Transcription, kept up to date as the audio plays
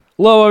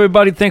Hello,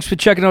 everybody. Thanks for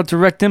checking out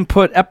Direct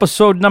Input,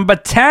 episode number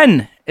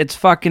 10. It's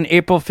fucking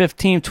April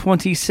 15th,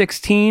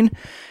 2016.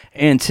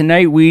 And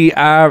tonight we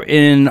are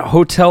in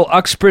Hotel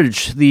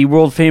Uxbridge, the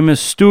world-famous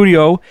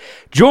studio,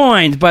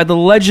 joined by the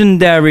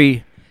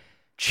legendary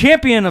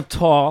champion of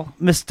tall,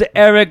 Mr.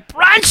 Eric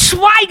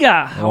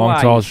Braunschweiger. How Long,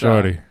 are tall you, sir?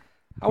 shorty.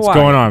 How What's are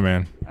going you? on,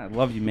 man? I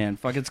love you, man.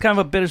 Fuck, it's kind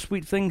of a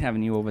bittersweet thing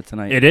having you over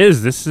tonight. It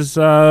is. This is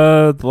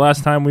the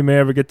last time we may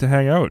ever get to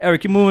hang out.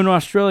 Eric, you're moving to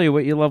Australia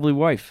with your lovely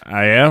wife.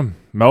 I am.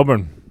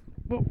 Melbourne.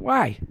 Well,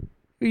 why?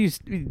 Are you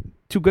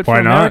too good Why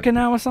for not? America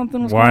now or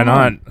something? What's Why going not?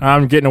 on?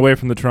 I'm getting away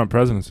from the Trump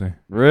presidency.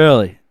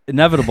 Really?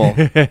 Inevitable.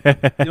 You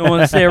don't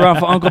want to stay around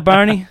for Uncle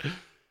Barney?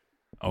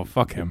 Oh,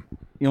 fuck him.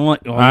 You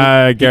don't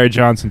want Gary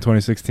Johnson,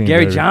 2016.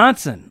 Gary baby.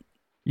 Johnson?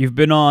 You've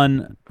been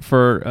on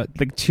for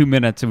like 2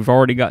 minutes, and we've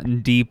already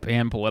gotten deep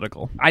and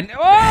political. I'm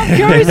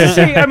curious to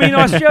see. I mean,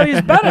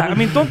 Australia's better. I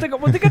mean, don't they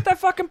get that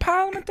fucking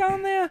parliament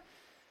down there?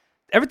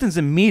 Everything's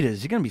in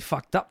meters. You're gonna be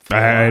fucked up. For a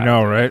I while.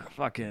 know, right?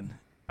 Fucking.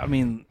 I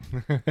mean,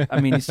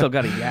 you still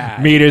got a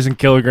yard. Meters and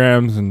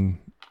kilograms, and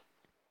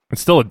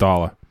it's still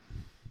 $1.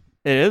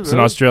 It is. It's an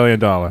Australian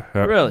dollar.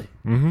 Yep. Really?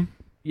 Mm-hmm.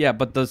 Yeah,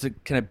 but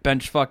can it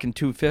bench fucking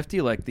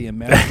 250 like the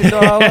American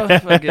dollar?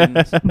 Fucking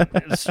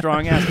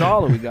strong ass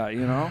dollar we got,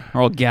 you know.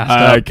 We're all gassed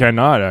I up.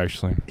 cannot,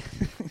 actually.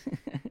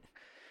 At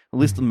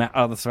least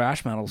the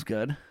thrash metal's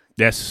good.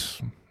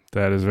 Yes,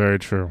 that is very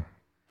true.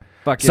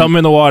 Fucking Something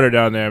in the water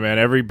down there, man.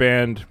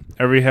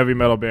 Every heavy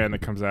metal band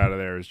that comes out of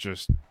there is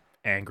just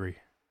angry.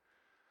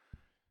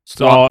 It's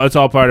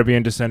all part of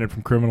being descended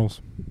from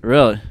criminals.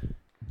 Really?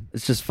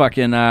 It's just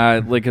fucking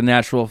like a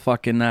natural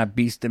fucking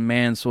beast and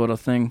man sort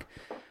of thing.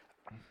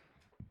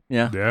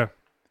 Yeah. Yeah.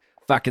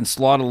 Fucking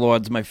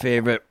Slaughterlord's my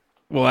favorite.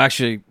 Well,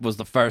 actually, was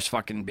the first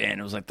fucking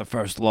band. It was like the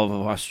first love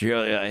of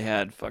Australia I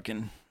had.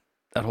 Fucking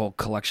that whole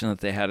collection that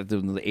they had to do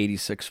in the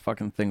 86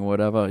 fucking thing or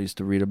whatever. I used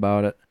to read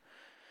about it.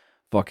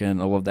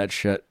 Fucking, I love that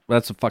shit.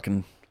 That's a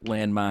fucking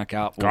landmark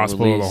album.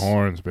 Gospel release. of the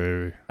Horns,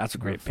 baby. That's a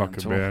great That band,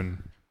 fucking too.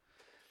 band.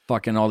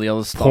 Fucking all the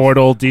other stuff.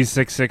 Portal,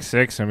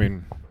 D666. I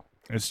mean,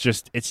 it's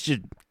just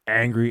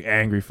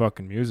angry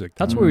fucking music.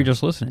 That's what we were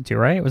just listening to,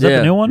 right? Was that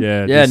the new one?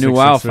 Yeah, Yeah, New D666.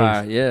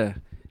 Wildfire. Yeah.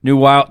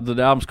 The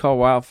album's called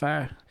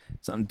Wildfire.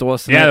 It's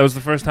endorsing Yeah, it. that was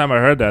the first time I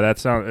heard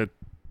that.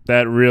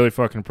 That really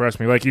fucking impressed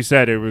me. Like you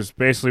said, it was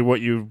basically what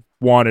you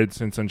wanted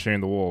since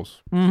Unchained the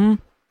Wolves. Mm-hmm.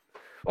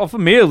 Well, for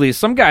me at least,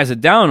 some guys are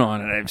down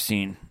on it. I've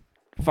seen.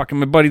 Fucking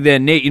my buddy there,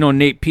 Nate. You know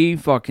Nate P.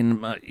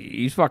 Fucking,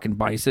 he's fucking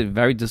he said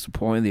very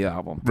disappointed in the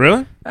album.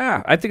 Really?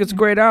 Yeah, I think it's a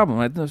great album.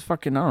 I think it's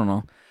fucking, I don't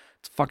know.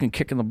 It's fucking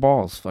kicking the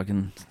balls.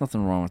 Fucking, there's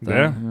nothing wrong with that.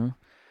 Yeah. You know?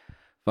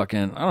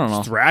 Fucking, I don't know.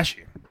 It's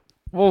thrashy.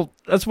 Well,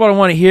 that's what I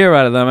want to hear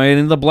out of them. I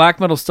mean, the black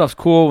metal stuff's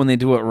cool when they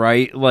do it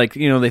right. Like,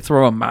 you know, they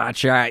throw a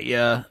march at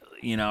you,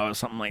 you know, or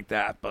something like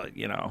that. But,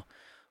 you know,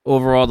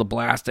 overall, the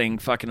blasting,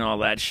 fucking all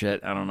that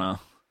shit, I don't know.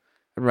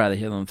 I'd rather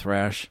hear them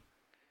thrash.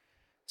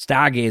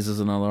 Stargaze is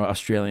another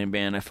Australian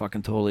band I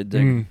fucking totally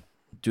dig.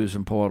 Juice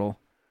and Portal.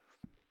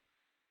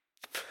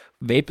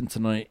 Vaping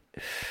tonight.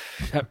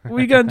 What are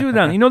you gonna do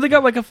then? You know they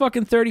got like a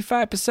fucking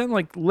 35%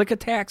 like liquor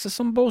tax or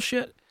some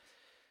bullshit.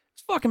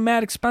 It's fucking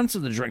mad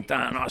expensive to drink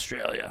down in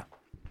Australia.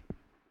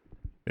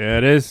 Yeah,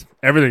 it is.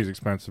 Everything's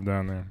expensive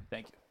down there.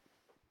 Thank you.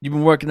 You've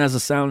been working as a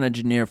sound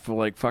engineer for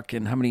like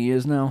fucking how many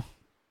years now?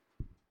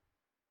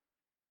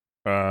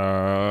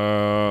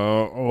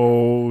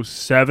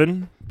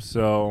 07.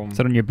 So Is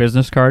that on your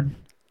business card?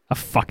 A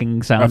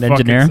fucking sound a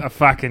engineer.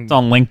 fucking, It's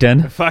on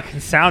LinkedIn. a fucking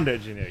sound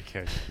engineer,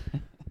 kid.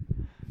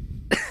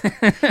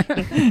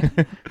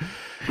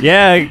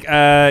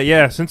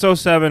 Yeah. Since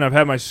 07, I've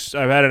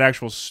had an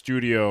actual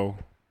studio.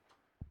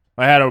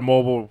 I had a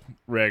mobile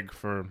rig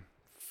for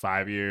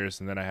 5 years,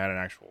 and then I had an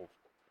actual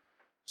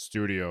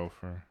studio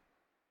for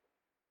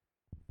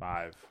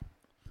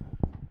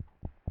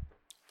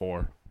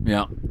 4.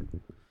 Yeah.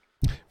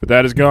 But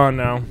that is gone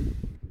now.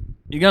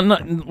 You got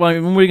nothing.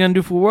 Like, what are you gonna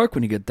do for work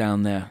when you get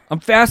down there? I'm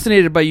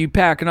fascinated by you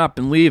packing up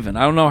and leaving.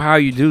 I don't know how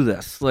you do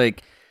this.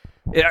 Like,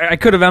 I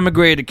could have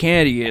emigrated to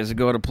Canada years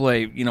ago to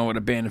play, you know, with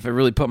a band if I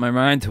really put my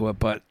mind to it.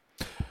 But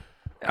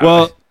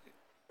Well,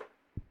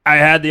 I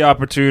had the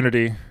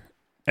opportunity,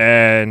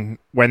 and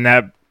when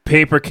that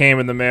paper came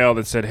in the mail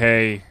that said,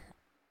 "Hey,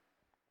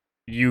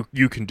 you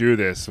can do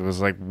this," it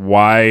was like,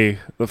 why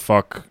the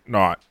fuck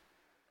not?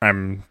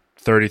 I'm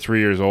 33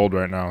 years old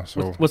right now,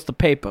 so what's the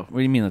paper? What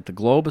do you mean, like the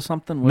Globe or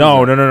something? What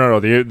no. is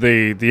that?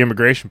 The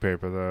immigration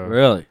paper,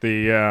 Really?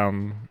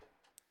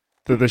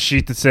 the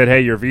sheet that said,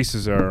 "Hey, your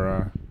visas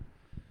are,"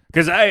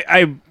 because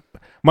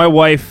my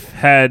wife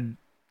had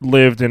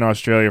lived in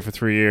Australia for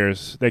 3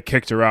 years. They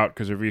kicked her out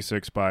because her visa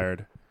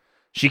expired.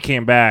 She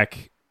came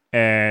back,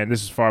 and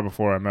this is far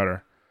before I met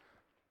her,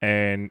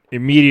 and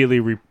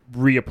immediately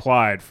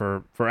reapplied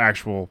for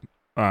actual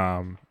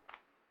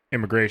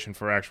immigration,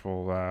 for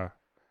actual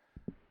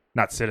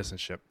not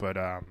citizenship, but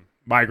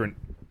migrant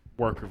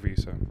worker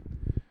visa,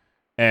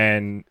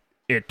 and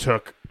it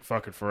took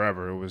fucking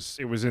forever. It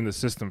was in the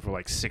system for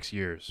like 6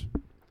 years.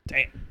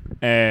 Damn.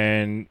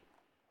 And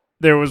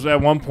there was at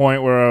one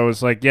point where I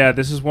was like, yeah,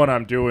 this is what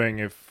I'm doing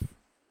if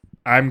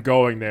I'm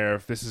going there.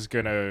 If this is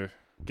gonna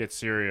get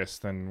serious,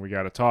 then we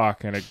got to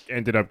talk. And it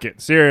ended up getting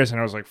serious, and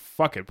I was like,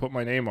 fuck it, put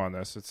my name on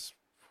this. It's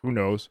who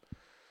knows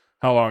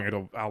how long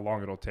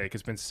it'll take.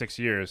 It's been 6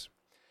 years.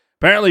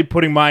 Apparently,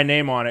 putting my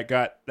name on it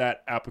got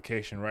that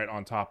application right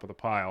on top of the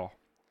pile.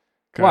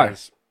 Why?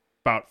 Because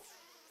about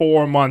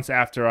 4 months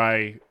after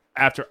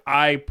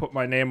I put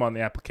my name on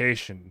the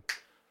application,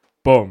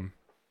 boom,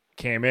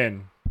 came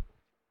in.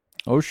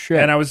 Oh shit!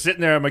 And I was sitting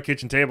there at my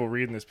kitchen table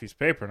reading this piece of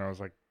paper, and I was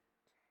like,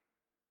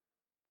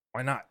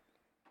 why not?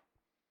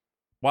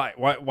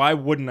 Why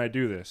wouldn't I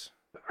do this?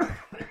 You know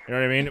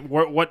what I mean?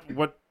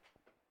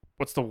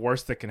 What's the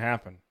worst that can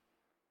happen?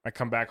 I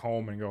come back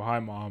home and go, "Hi,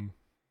 Mom."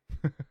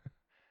 Yeah,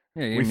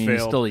 We you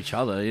failed. still each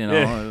other, you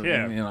know.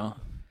 Yeah. You know.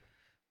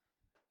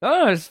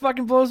 Oh, it just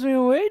fucking blows me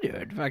away,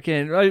 dude.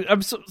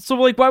 I'm so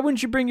like, why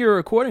wouldn't you bring your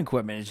recording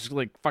equipment? It's just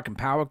like fucking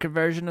power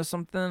conversion or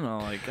something,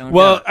 or like. I don't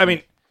Well, get it. I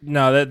mean,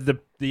 no,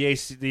 the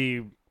AC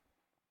the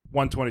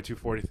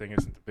 12240 thing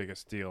isn't the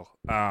biggest deal.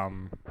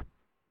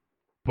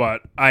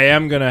 But I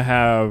am gonna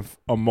have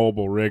a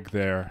mobile rig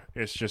there.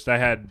 It's just I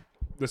had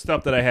the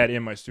stuff that I had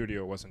in my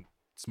studio wasn't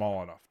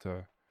small enough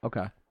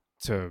okay.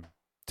 to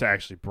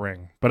actually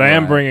bring. But I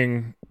am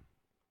Right.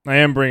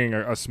 bringing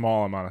a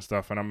small amount of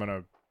stuff, and I'm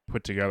gonna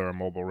put together a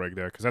mobile rig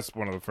there because that's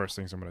one of the first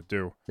things I'm gonna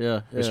do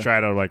Yeah. is try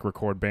to like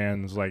record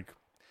bands, like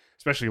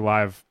especially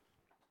live,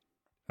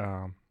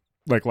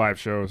 like live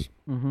shows.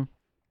 Mm-hmm.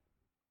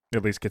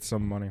 At least get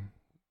some money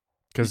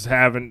because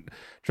trying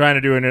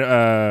to do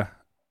an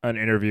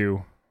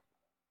interview,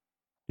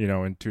 you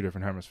know, in 2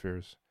 different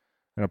hemispheres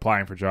and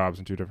applying for jobs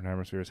in 2 different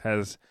hemispheres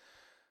has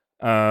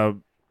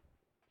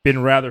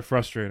been rather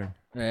frustrating.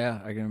 Yeah,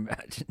 I can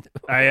imagine.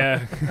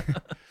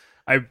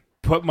 I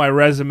put my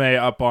resume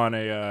up on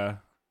an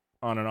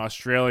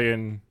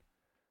Australian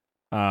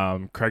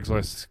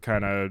Craigslist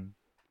kind of.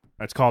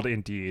 It's called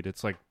Indeed.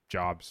 It's like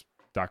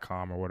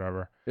jobs.com or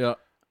whatever. Yeah.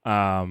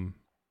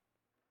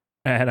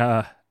 And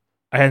I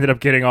ended up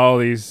getting all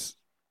these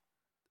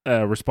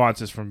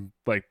responses from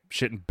like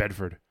shit in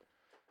Bedford.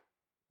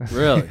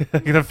 Really?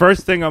 the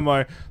first thing on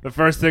my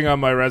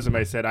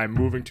resume said, "I'm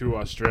moving to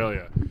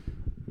Australia.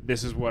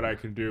 This is what I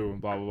can do,"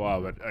 and blah blah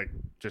blah. But I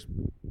just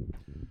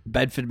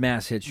Bedford,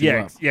 Mass hits you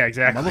up. yeah,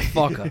 exactly,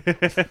 Motherfucker.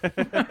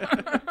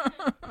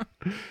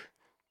 Have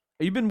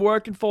you been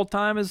working full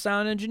time as a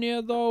sound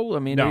engineer though? I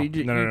mean, No. are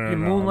you, No, you're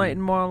no. moonlighting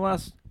more or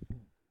less.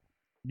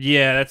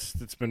 Yeah,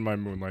 that's been my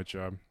moonlight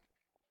job.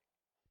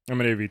 I'm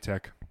an AV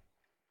tech.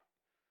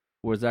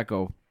 Where's that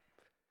go?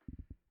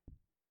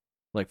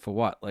 Like for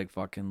what? Like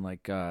fucking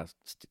like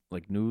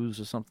news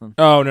or something?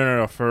 Oh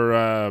no.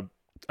 For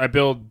I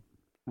build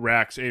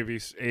racks,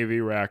 AV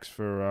racks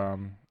for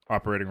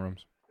operating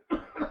rooms.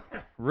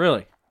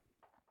 Really?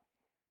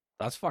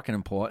 That's fucking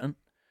important.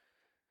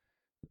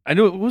 I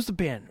knew it was the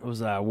band. It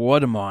was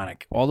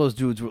Watermonic. All those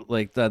dudes were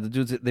like the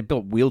dudes. They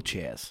built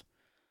wheelchairs.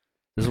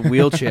 There's a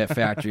wheelchair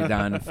factory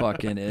down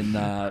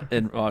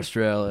in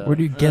Australia. Where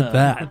do you get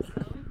that?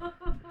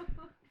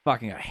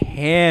 Fucking got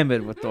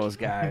hammered with those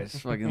guys.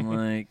 Fucking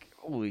like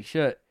holy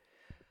shit.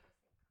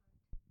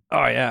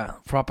 Oh yeah,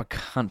 proper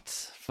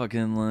cunts.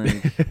 Fucking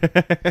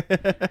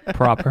like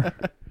Proper.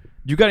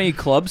 You got any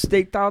clubs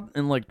staked out?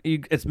 And like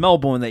it's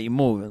Melbourne that you're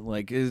moving.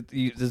 Like is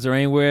there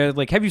anywhere?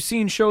 Like have you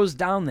seen shows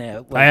down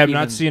there? Like, I have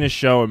not seen a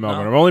show in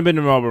Melbourne. No? I've only been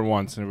to Melbourne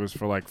once, and it was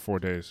for like 4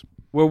 days.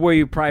 Where were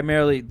you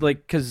primarily?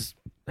 Like because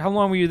how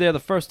long were you there the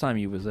first time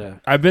you was there?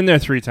 I've been there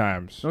 3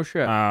 times. No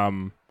shit.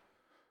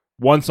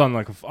 Once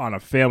on on a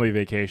family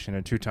vacation,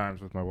 and 2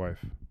 times with my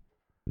wife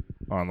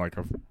on like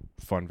a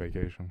fun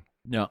vacation.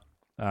 Yeah.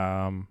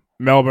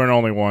 Melbourne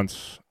only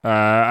once.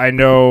 I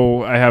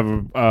know I have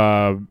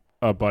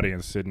a buddy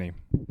in Sydney,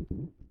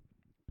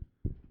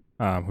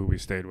 who we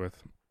stayed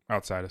with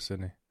outside of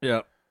Sydney.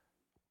 Yeah.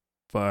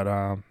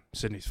 But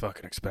Sydney's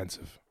fucking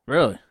expensive.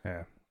 Really?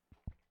 Yeah,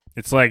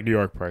 it's like New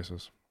York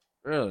prices.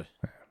 Really?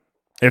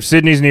 If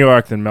Sydney's New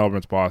York, then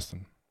Melbourne's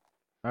Boston.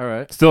 All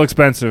right. Still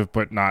expensive,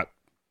 but not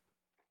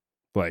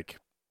like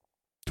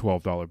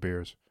 $12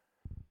 beers.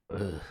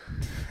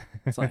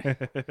 It's like-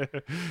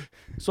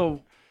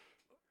 so,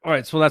 all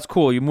right. So that's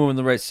cool. You're moving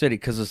to the right city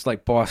because it's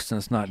like Boston.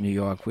 It's not New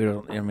York. We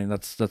don't. I mean,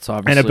 that's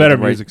obviously And a better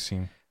the right- music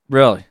scene.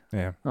 Really?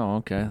 Yeah. Oh,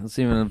 okay. That's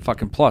even a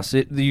fucking plus.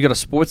 You got a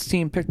sports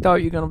team picked out.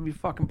 You're gonna be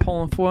fucking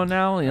pulling for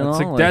now. You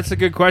know, That's a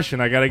good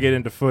question. I got to get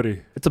into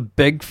footy. it's a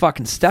big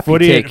fucking step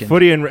Footy, you're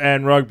taking.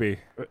 and rugby.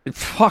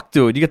 Fuck,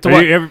 dude. You get to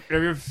Have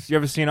watch. you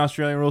ever seen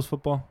Australian rules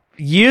football?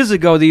 Years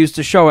ago, they used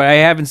to show it. I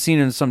haven't seen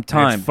it in some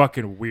time. It's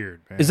fucking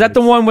weird, man. Is that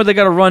the It's- one where they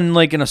got to run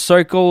like in a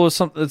circle or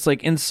something? It's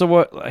like like,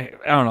 I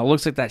don't know. It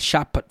looks like that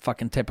shot put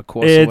fucking type of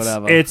course or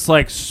whatever. It's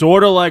like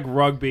sort of like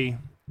rugby,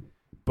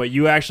 but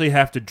you actually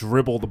have to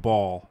dribble the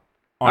ball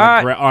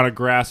on on a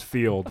grass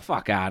field.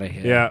 Fuck out of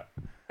here.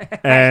 Yeah,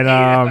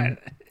 and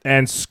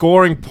and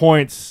scoring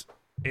points.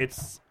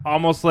 It's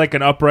almost like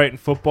an upright in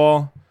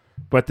football,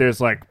 but there's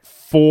like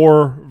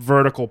 4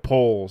 vertical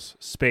poles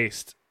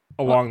spaced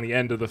along the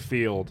end of the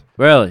field.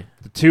 Really?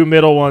 The two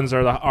middle ones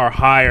are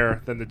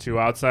higher than the two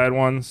outside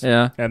ones.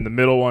 Yeah. And the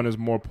middle one is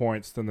more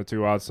points than the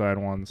two outside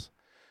ones.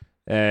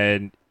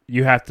 And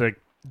you have to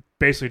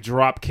basically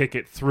drop kick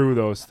it through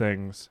those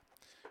things.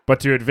 But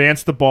to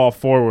advance the ball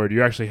forward,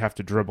 you actually have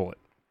to dribble it.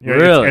 You know,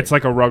 Really? It's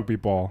like a rugby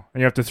ball.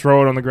 And you have to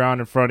throw it on the ground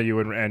in front of you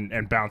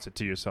and bounce it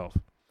to yourself.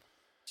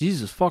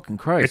 Jesus fucking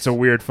Christ. It's a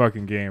weird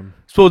fucking game.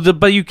 So,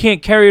 but you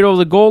can't carry it over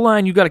the goal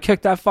line. You got to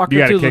kick that fucker You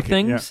gotta through the kick it,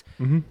 things.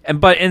 yeah.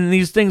 Mm-hmm. And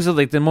these things are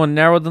like they're more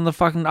narrow than the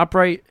fucking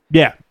upright.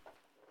 Yeah.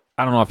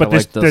 I don't know if But I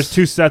like this. there's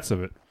two sets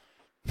of it.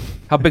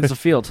 How big's the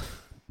field?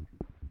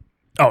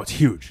 Oh, it's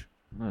huge.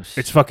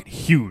 It's fucking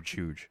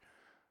huge.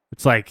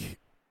 It's like,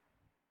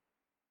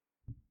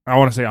 I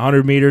want to say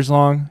 100 meters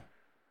long.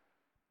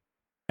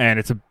 And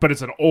it's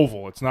an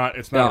oval. It's not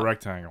Yeah. a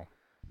rectangle.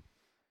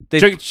 They-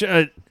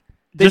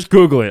 Just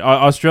Google it.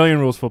 Australian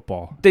rules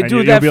football. They And do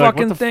you'll that be like,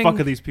 fucking what the thing? fuck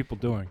are these people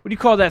doing? What do you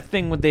call that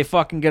thing when they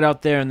fucking get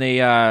out there and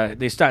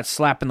they start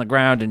slapping the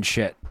ground and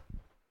shit?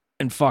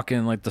 And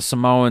fucking like the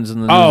Samoans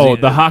and the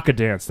The haka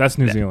dance. That's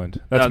New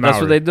Zealand. That's that's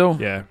what Maori. they do?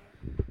 Yeah.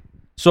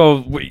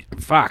 So,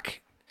 fuck.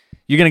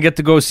 You're going to get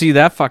to go see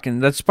that fucking...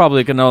 That's probably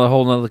like another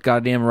whole nother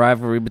goddamn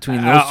rivalry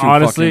between those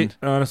two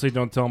Honestly,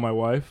 don't tell my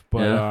wife.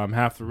 But Yeah.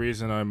 half the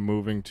reason I'm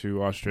moving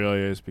to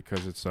Australia is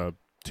because it's a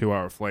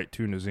 2-hour flight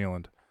to New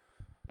Zealand.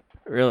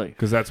 Really?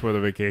 Because that's where the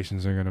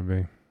vacations are going to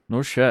be.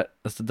 No shit.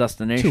 That's the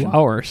destination. 2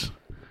 hours.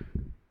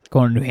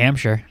 Going to New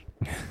Hampshire.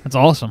 That's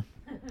awesome.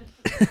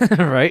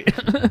 Right?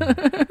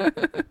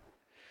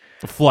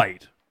 A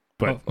flight.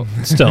 But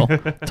Still,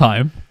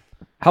 time.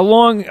 How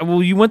long...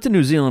 Well, you went to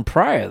New Zealand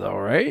prior, though,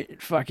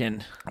 right?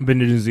 Fucking... I've been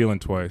to New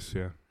Zealand twice,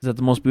 yeah. Is that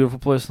the most beautiful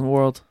place in the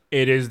world?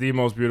 It is the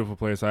most beautiful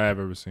place I have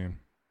ever seen.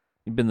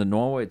 You've been to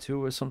Norway,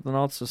 too, or something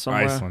else, or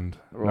somewhere? Iceland,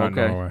 Oh, not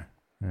okay. Norway.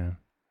 Yeah.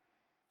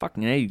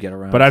 Fucking yeah, you get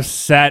around. But I've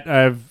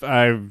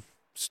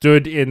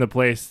stood in the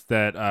place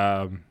that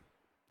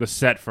the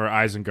set for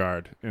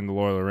Isengard in the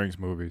Lord of the Rings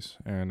movies,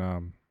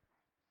 and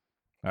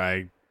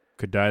I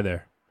could die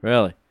there.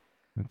 Really?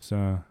 It's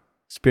a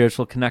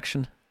Spiritual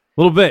connection?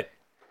 little bit.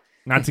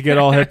 Not to get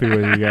all hippie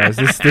with you guys.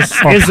 This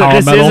Or is power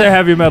this metal. is a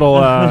heavy metal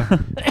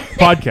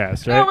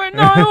podcast, No, right? wait,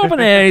 no, I open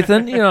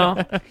anything. You know,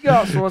 you got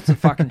all sorts of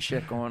fucking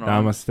shit going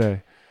on.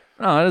 Namaste.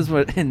 No, that is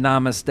what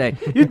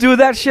namaste. You do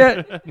that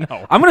shit?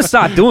 No. I'm gonna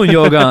start doing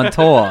yoga on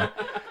tour.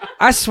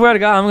 I swear to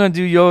God, I'm gonna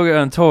do yoga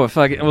on tour.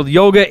 Fucking, well,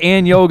 yoga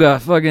and yoga.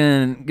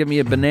 Fucking, give me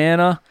a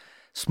banana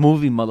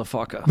smoothie,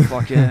 motherfucker.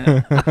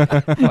 Fucking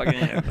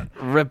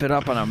rip it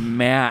up on a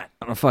mat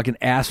on a fucking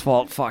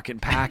asphalt fucking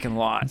parking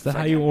lot. Is that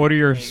how you order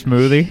your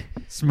smoothie?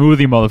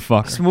 Smoothie,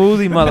 motherfucker.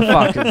 Smoothie,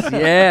 motherfuckers.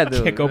 Yeah,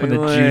 dude. Kick open the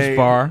Like, juice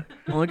bar.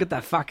 Look at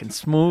that fucking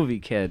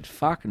smoothie, kid.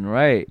 Fucking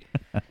right.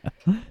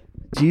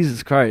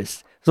 Jesus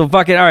Christ. So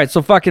fucking all right.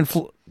 So fucking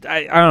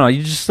I don't know.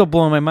 You're just still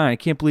blowing my mind. I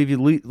can't believe you're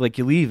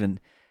leaving.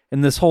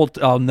 And this whole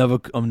I'll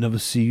never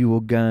see you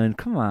again.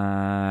 Come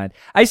on.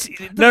 I see.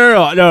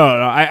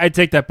 No. I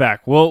take that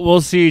back.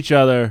 We'll see each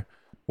other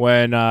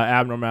when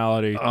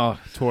Abnormality Oh,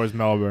 tours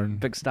Melbourne.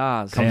 big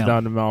stars. Comes Damn.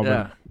 down to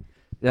Melbourne.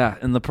 Yeah.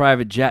 In the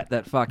private jet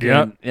that fucking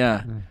Yep.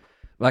 yeah.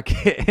 Like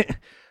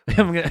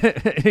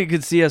you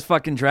could see us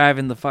fucking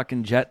driving the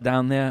fucking jet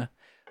down there.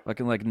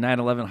 Fucking like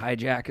 9/11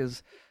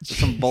 hijackers.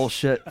 Just some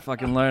bullshit.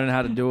 Fucking learning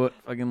how to do it.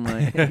 Fucking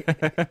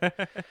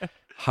like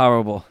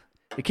horrible.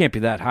 It can't be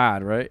that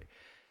hard, right?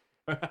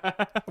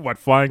 What,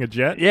 flying a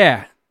jet?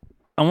 Yeah.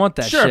 I want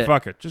that Sure, shit.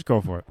 fuck it. Just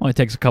go for it. Only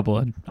takes a couple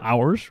of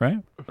hours, right?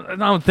 I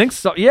don't think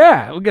so.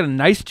 Yeah, we'll get a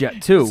nice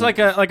jet too. It's like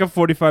a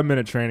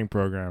 45-minute training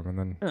program, and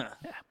then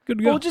Good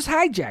to go. We'll just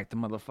hijack the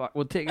motherfucker.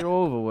 We'll take it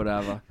over,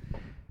 whatever.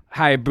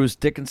 Hire Bruce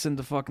Dickinson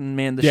to fucking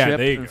man the Yeah, ship.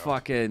 there you and go.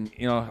 fucking,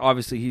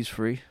 obviously he's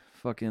free.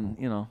 Fucking,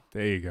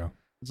 there you go.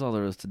 that's all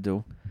there is to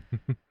do.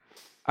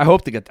 I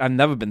hope to get. I've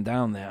never been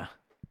down there.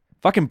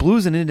 Fucking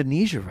blues in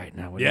Indonesia right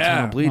now with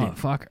internal bleeding.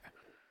 Motherfucker.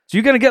 So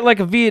you're gonna get like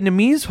a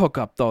Vietnamese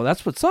hookup though.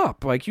 That's what's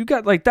up. Like you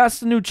got like that's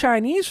the new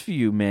Chinese for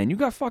you, man. You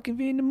got fucking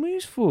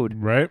Vietnamese food.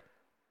 Right?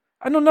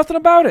 I know nothing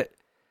about it.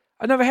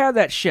 I never had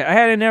that shit. I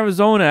had it in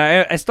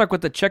Arizona. I stuck with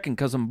the chicken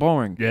because I'm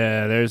boring.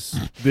 Yeah, there's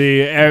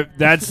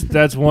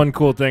that's one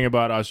cool thing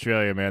about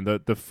Australia, man.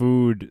 The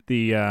food,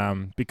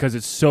 because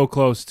it's so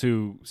close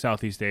to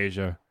Southeast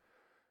Asia.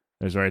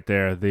 There's right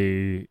there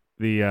the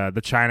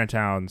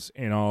Chinatowns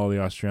in all the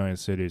Australian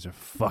cities are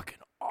fucking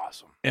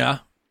awesome. Yeah.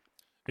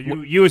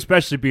 You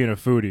especially being a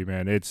foodie,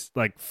 man. It's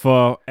like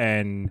pho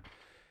and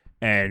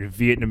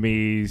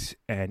Vietnamese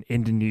and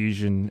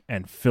Indonesian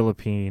and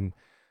Philippine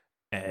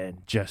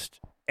and just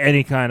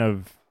any kind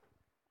of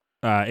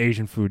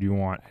Asian food you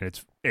want. And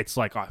it's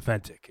like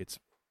authentic. It's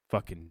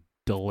fucking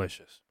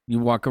delicious. You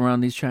walk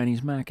around these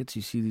Chinese markets,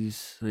 you see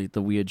these like,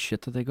 the weird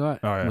shit that they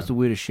got. Oh, yeah. What's the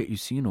weirdest shit you've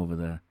seen over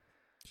there?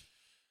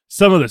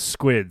 Some of the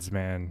squids,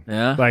 man.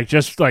 Yeah. Like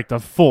just like the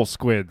full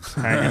squids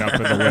hanging up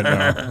in the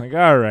window. Like,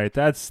 all right,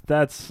 that's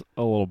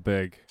a little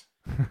big.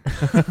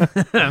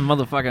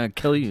 Motherfucker gonna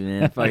kill you,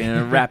 man.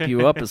 Fucking wrap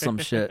you up or some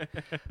shit.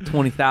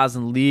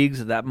 20,000 leagues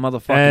of that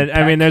motherfucker. And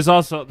I mean, there's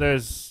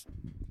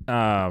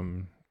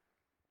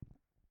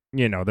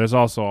there's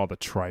also all the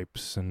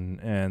tripes and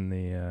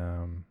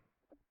the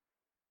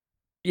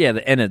Yeah,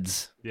 the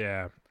innards.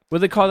 yeah, What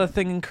do they call that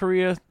thing in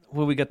Korea?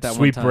 Where we got that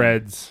one time?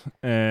 sweetbreads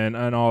and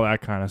all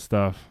that kind of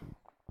stuff.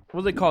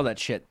 What do they call that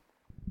shit?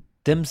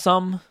 Dim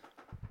sum?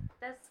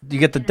 You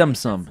get the dim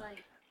sum.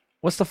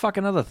 What's the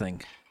fucking other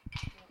thing?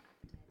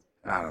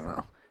 I don't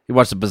know. You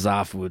watch the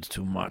Bizarre Foods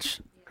too much.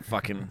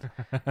 Fucking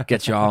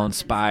get you all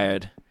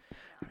inspired.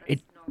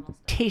 It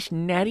tastes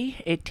nutty.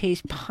 It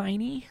tastes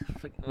piney.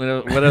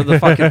 Whatever the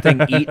fucking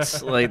thing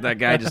eats, like that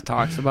guy just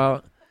talks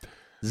about.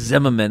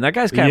 Zimmerman. That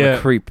guy's kind of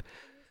a creep.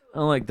 I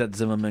don't like that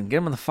Zimmerman. Get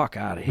him the fuck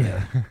out of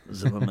here,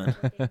 Zimmerman.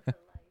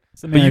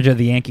 It's the manager of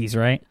the Yankees,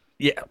 right?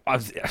 Yeah,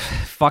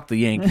 fuck the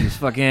Yankees.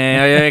 Fucking,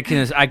 I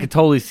could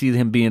totally see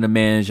him being a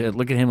manager.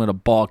 Look at him with a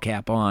ball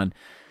cap on,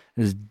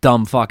 his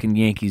dumb fucking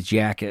Yankees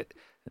jacket.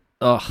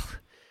 Ugh.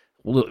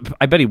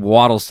 I bet he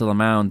waddles to the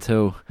mound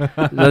too.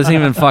 Doesn't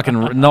even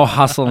fucking no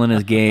hustle in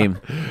his game.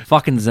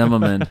 Fucking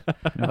Zimmerman,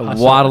 a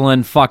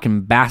waddling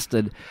fucking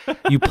bastard.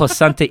 You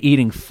placenta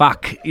eating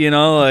fuck.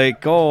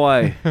 Like go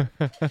away.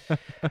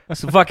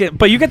 So fucking.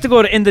 But you get to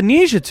go to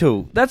Indonesia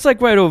too. That's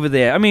like right over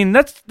there. I mean,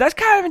 that's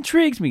kind of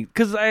intrigues me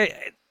because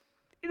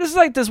there's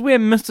like this weird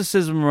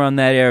mysticism around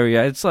that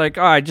area. It's like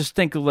I just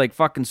think of like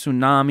fucking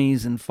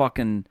tsunamis and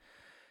fucking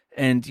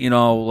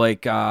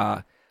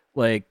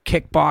like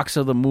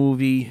Kickboxer the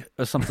movie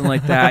or something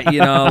like that,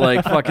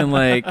 like fucking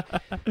like,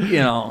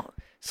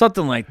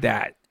 something like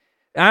that.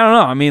 I don't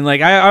know. I mean, like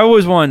I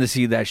always wanted to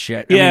see that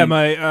shit.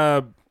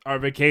 Yeah, our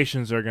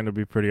vacations are going to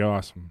be pretty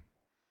awesome.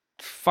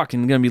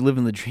 Fucking gonna be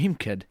living the dream,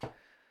 kid.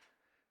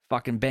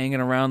 Fucking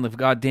banging around the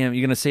goddamn.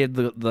 You're gonna save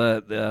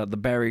the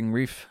Bering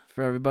Reef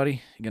for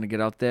everybody. You're gonna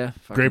get out there.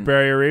 Fucking, Great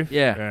Barrier Reef.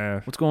 Yeah.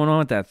 What's going on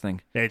with that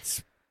thing?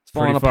 It's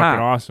falling pretty apart.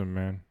 fucking awesome,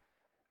 man.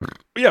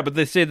 Yeah, but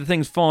they say the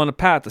thing's falling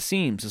apart at the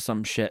seams or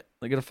some shit.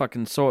 They gotta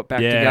fucking sew it back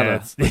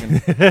together.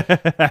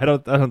 I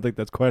don't think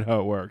that's quite how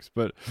it works,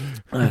 but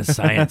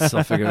science,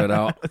 they'll figure it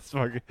out. It's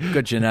fucking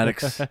Good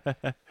genetics.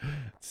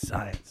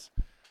 science.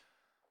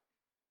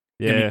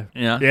 Yeah,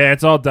 Yeah.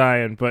 it's all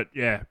dying, but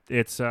yeah,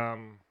 it's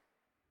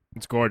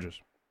gorgeous.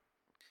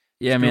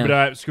 Yeah,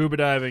 man. Scuba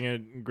diving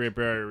at Great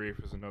Barrier Reef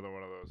is another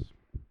one of those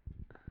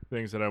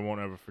things that I won't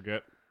ever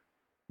forget.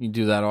 You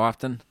do that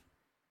often?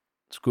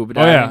 Scuba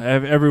Oh diving?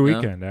 yeah, every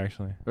weekend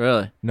actually.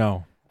 Really?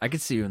 No. I could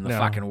see you in the No.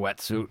 fucking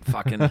wetsuit,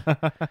 fucking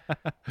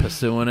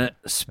pursuing it,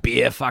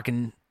 spear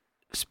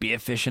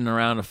fishing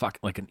around a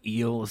fucking like an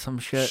eel or some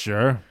shit.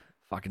 Sure.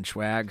 Fucking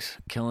schwags,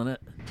 killing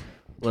it,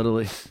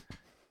 literally.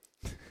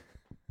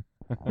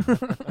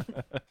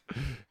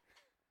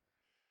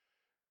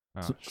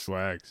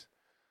 Swags.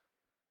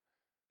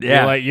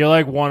 Yeah, You're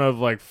like one of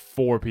like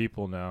 4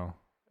 people now,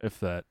 if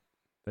that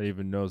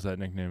even knows that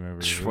nickname ever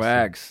existed.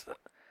 schwags.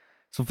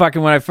 So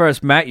fucking when I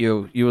first met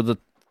you, you were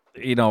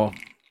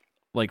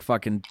like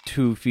fucking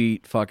 2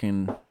 feet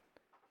fucking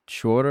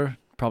shorter.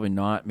 Probably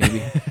not,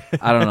 maybe.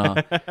 I don't know.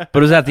 But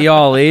it was at the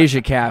All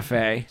Asia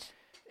Cafe,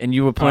 and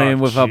you were playing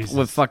with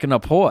fucking a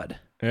Port.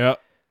 Yeah.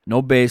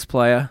 No bass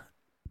player.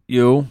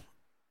 You,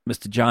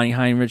 Mr. Johnny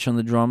Heinrich on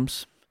the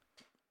drums,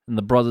 and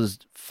the brothers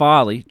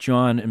Farley,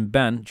 John and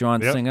Ben.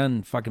 John singer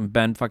and fucking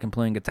Ben fucking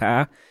playing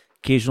guitar.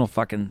 Occasional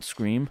fucking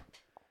scream.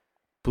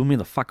 Blew me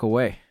the fuck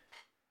away.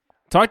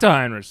 Talked to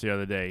Heinrich the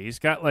other day. He's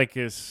got like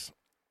his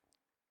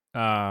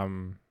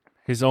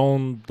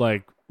own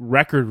like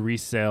record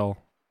resale,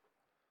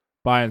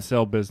 buy and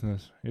sell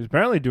business. He's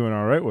apparently doing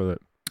all right with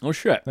it. Oh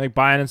shit! Like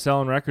buying and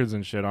selling records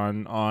and shit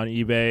on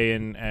eBay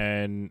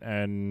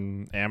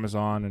and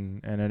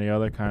Amazon and any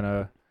other kind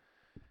of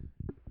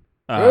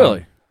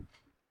Really?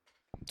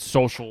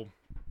 social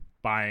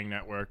buying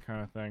network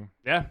kind of thing.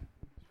 Yeah,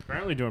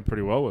 apparently doing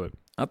pretty well with it.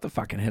 I have to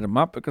fucking hit him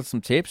up. I got some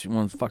tapes. You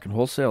want to fucking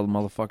wholesale the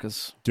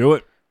motherfuckers? Do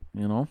it.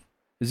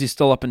 Is he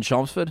still up in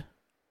Chelmsford?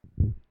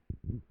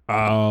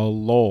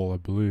 Lowell, I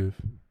believe.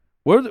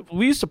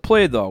 We used to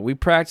play though. We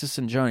practiced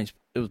in Johnny's.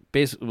 It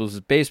was his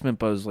basement,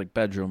 but it was like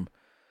bedroom.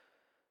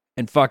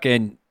 And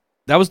fucking,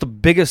 that was the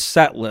biggest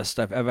set list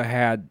I've ever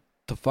had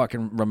to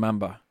fucking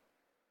remember.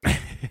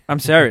 I'm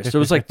serious. There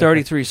was like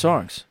 33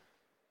 songs.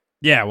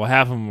 Yeah, well,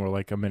 half of them were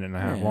like a minute and a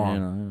half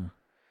long.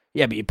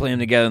 Yeah, but you play them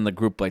together in the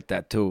group like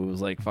that too. It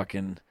was like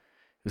fucking.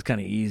 It was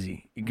kind of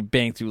easy. You could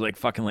bang through like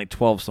fucking like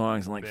 12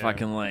 songs in like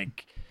fucking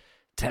like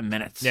 10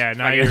 minutes. Yeah,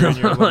 now you're in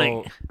your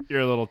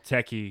little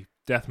techie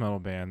death metal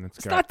band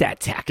that's not that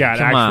tacky. got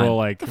Come actual on.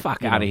 like Get the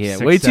fuck out of here.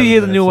 6, Wait till you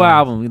hear the 7 new minute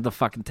album. Get the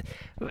fucking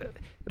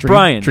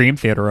Brian. Dream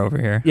Theater over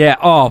here. Yeah.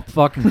 Oh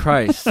fucking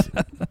Christ.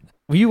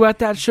 Were you at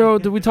that show?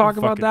 Did we talk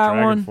about Fucking that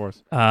Dragon one?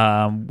 Force.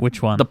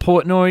 Which one? The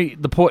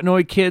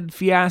Portnoy kid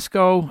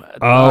fiasco.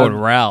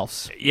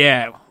 Ralph's.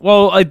 Yeah.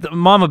 Well, like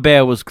Mama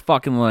Bear was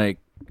fucking like,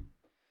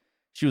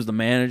 she was the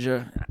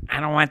manager. I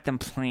don't want them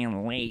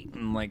playing late,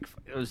 and like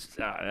it was.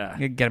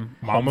 You get him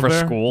Mama home for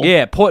Bear? school.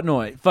 Yeah,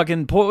 Portnoy.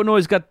 Fucking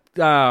Portnoy's got.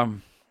 I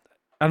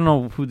don't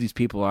know who these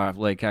people are.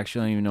 Like,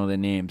 actually, I don't even know their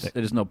names. They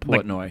just know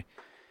Portnoy.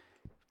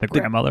 The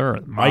grandmother or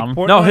the Mike mom.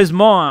 Portnoy? No, his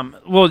mom.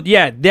 Well,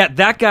 yeah,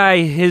 that guy.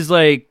 His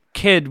like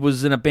kid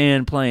was in a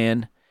band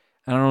playing.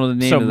 I don't know the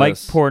name So of Mike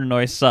this.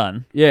 Portnoy's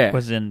son Yeah.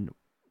 was in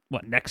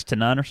what, Next to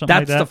None or something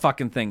That's like that. the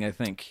fucking thing, I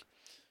think.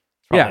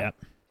 Probably yeah. it.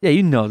 Yeah,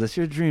 you know this.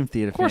 You're a Dream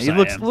Theater fan. course He I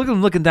looks, am. look at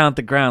him looking down at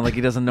the ground like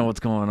he doesn't know what's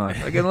going on.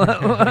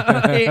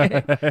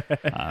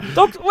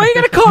 Don't, why are you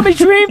gonna call me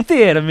Dream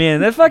Theater,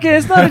 man? That fucking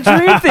it's not a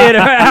Dream Theater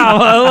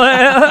album.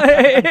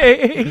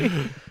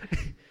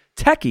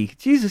 Techie,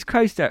 Jesus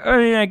Christ! I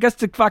mean, I guess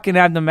the fucking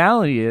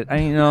abnormality.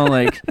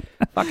 Like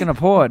fucking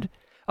Abhorred.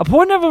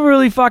 Abhorred never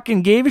really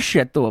fucking gave a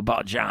shit though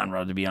about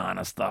genre. To be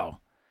honest, though,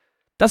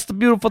 that's the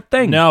beautiful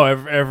thing. No,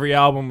 every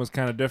album was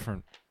kind of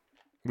different.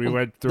 We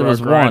went through there our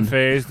was grind one.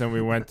 phase, then we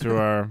went through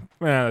our.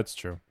 Yeah, that's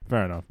true.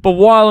 Fair enough. But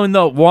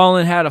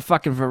Wallen had a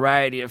fucking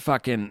variety of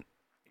fucking,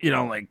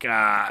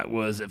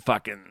 was it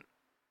fucking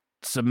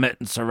Submit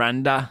and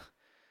Surrender,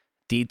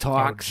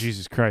 Detox? Oh,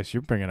 Jesus Christ,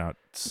 you're bringing out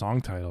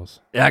song titles.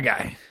 That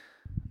guy.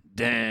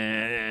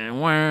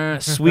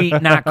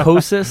 Sweet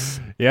Narcosis.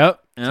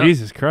 Yep. Yep.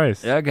 Jesus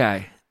Christ. That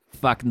guy.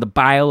 Fucking The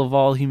Bile of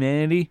All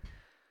Humanity.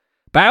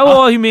 Bile of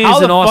All Humanity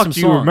is an awesome fuck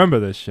do song. you remember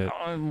this shit?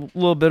 I'm a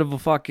little bit of a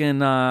fucking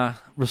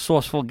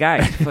resourceful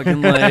guy.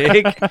 Fucking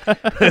like.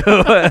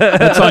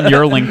 That's on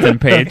your LinkedIn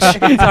page.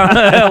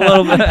 A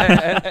little bit.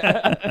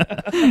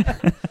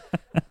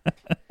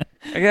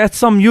 I got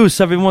some use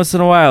every once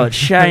in a while. It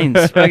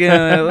shines.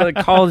 Fucking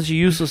college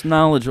useless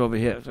knowledge over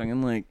here.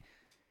 Fucking like,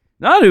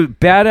 no, dude,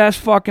 badass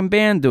fucking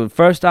band, dude.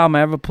 First album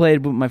I ever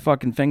played with my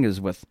fucking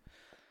fingers with.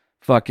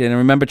 Fucking, I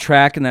remember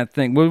tracking that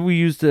thing. What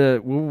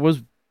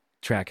was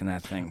tracking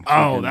that thing?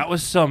 Oh, Fucking- that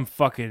was some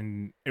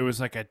fucking. It was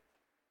like a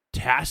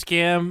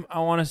Tascam, I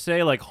want to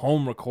say, like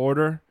home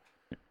recorder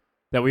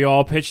that we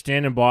all pitched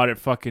in and bought at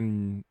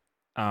fucking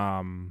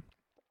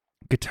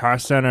Guitar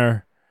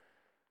Center.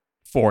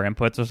 4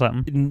 inputs or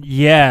something.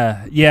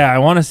 Yeah. I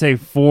want to say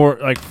four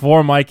mic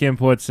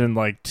inputs and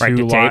like Right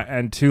to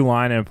tape. two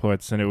line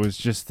inputs, and it was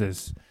just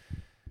this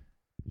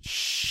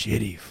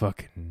shitty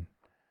fucking.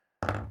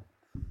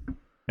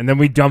 And then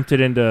we dumped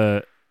it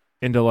into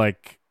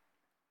like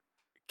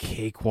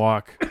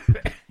Cakewalk.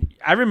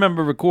 I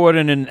remember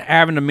recording and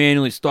having to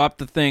manually stop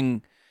the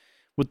thing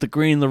with the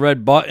green and the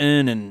red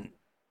button, and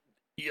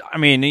I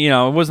mean, it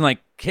wasn't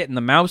like hitting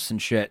the mouse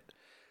and shit.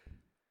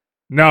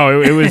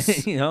 No, it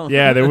was. Yeah,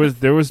 Yeah, there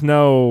was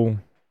no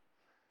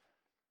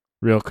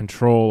real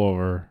control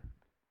over.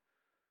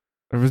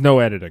 There was no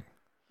editing.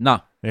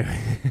 No, It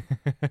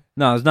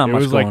there's not It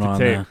much was like going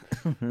the on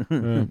tape.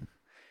 there.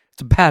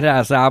 It's a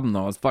badass album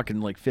though. It's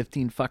fucking like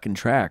 15 fucking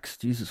tracks.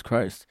 Jesus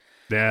Christ.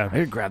 I Yeah.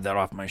 could grab that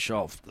off my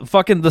shelf.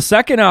 The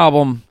second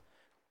album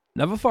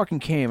never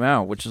fucking came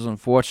out, which is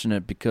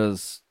unfortunate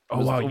because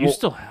Oh wow, you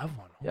still have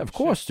one? yeah, of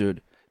course,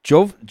 dude.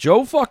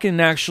 Joe fucking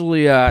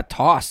actually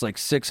tossed like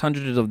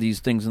 600 of these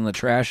things in the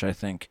trash, I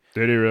think.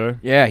 Did he really?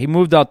 Yeah, he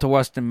moved out to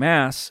Western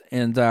Mass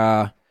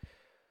and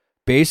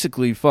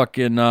basically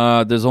fucking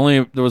there was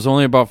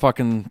only about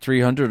fucking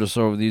 300 or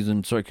so of these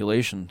in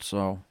circulation.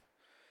 So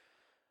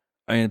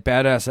I mean,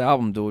 badass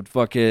album, dude.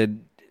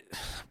 Fucking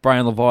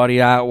Brian Lavardi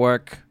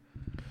artwork.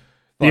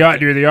 The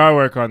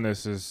artwork on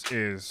this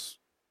is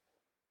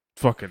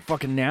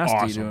fucking Nasty,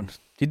 awesome. dude.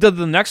 He did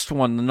the next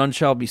one, the None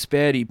Shall Be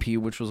Spared EP,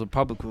 which was a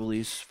public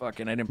release.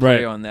 Fucking, I didn't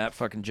play Right. on that.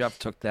 Fucking Jeff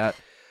took that.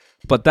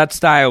 But that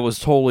style was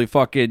totally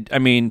fucking, I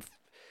mean,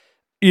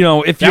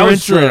 if That you're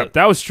was straight into... up.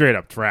 That was straight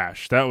up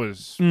trash. That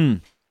was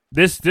Mm,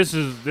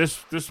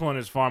 this one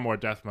is far more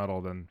death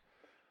metal than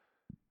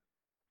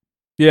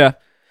yeah.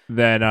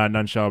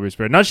 None Shall Be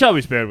Spared. None Shall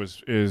Be Spared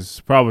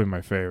is probably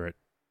my favorite.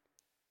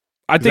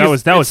 I think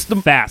That was the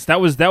fast. That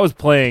was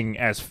playing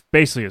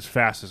basically as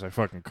fast as I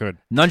fucking could.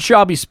 None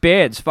Shall Be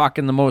Spared's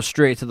fucking the most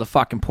straight to the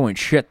fucking point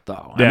shit,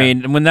 though. Yeah. I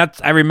mean,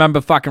 I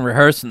remember fucking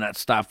rehearsing that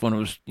stuff when it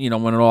was,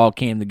 when it all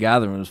came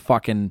together. And it was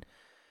fucking...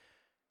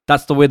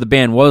 That's the way the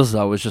band was,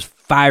 though. It was just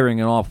firing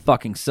in all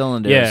fucking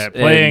cylinders. Yeah,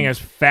 playing And- as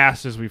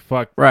fast as we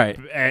fuck Right.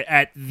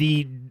 at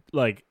the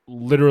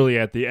literally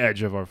at the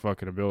edge of our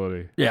fucking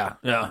ability. Yeah.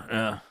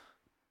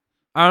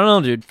 I don't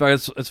know, dude.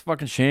 It's a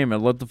fucking shame.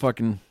 I'd love to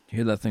fucking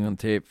hear that thing on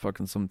tape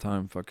fucking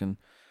sometime. Fucking,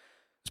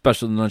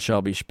 especially the None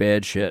Shall Be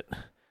Spared shit.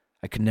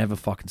 I could never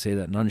fucking say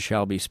that. None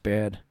Shall Be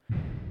Spared.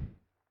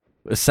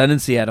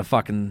 Ascendancy had a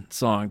fucking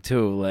song,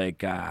 too.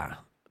 Like, what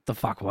the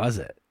fuck was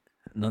it?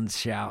 None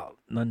Shall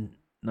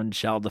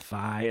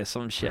Defy or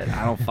some shit.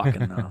 I don't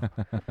fucking know.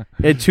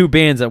 They had 2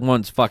 bands at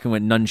once fucking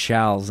with None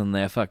Shalls in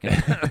there fucking.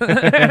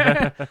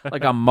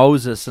 Like I'm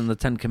Moses in the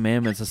 10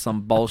 Commandments or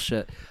some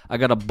bullshit. I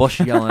got a bush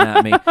yelling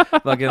at me.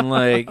 Fucking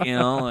like,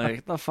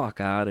 get the fuck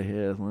out of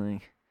here.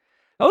 Like,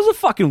 that was a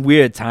fucking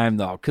weird time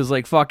though. Cause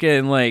like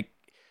fucking like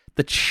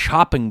the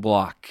chopping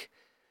block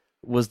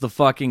was the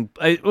fucking,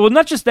 well,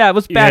 not just that.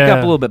 Let's back Yeah. up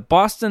a little bit.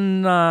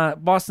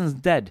 Boston's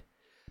Dead.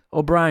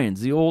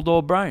 O'Brien's, the old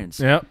O'Brien's.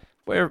 Yep.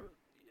 Where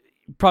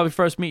you probably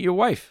first meet your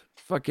wife.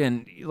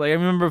 Fucking, like, I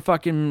remember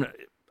fucking.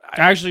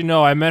 Actually,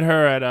 no. I met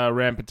her at a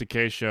Rampant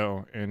Decay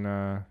show in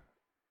the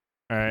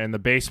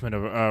basement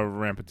of a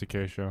Rampant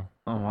Decay show.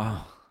 Oh,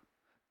 wow.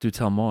 Do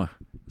tell more.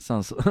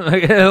 Sounds.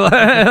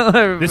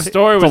 This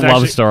story It's was a love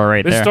actually story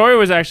right this there. story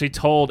was actually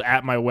told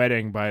at my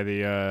wedding by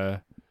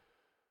the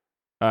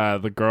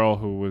the girl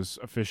who was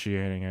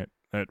officiating it,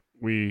 that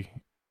we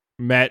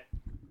met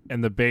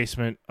in the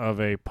basement of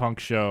a punk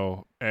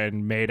show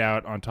and made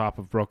out on top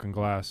of broken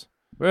glass.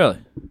 Really?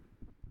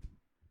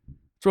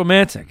 It's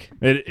romantic.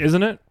 It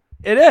isn't it?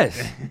 It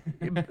is.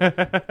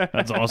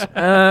 That's awesome.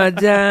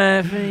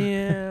 Die for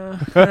you.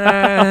 Shut the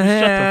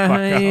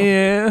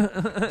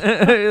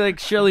fuck up. Like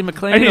Shirley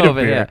MacLaine need a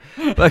over beer.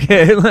 here.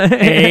 Okay.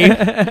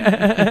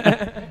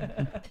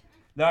 Abe.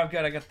 No, I'm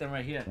good. I got them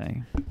right here.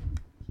 Dang.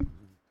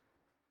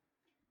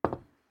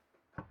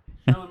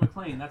 Shirley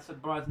MacLaine. That's the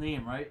broad's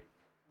name, right?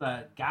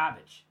 The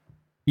garbage.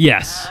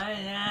 Yes. Shirley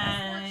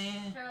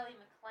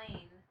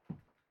MacLaine.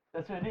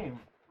 That's her name.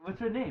 What's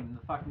her name?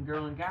 The fucking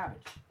girl in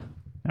garbage.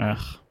 Ugh.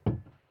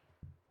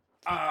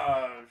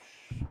 Someone's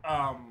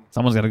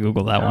Someone's got to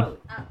Google that one. Shirley.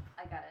 I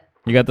got it.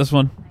 You got this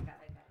one? I got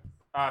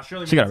it.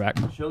 Shirley She got it back.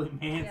 Shirley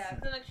Manson. Yeah,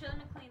 so like Shirley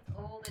MacLaine's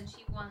old, and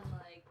she won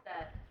like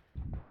that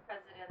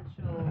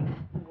presidential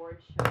award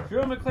show.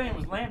 Shirley MacLaine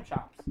was lamb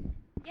chops.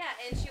 Yeah,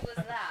 and she was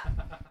that,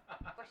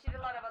 but she did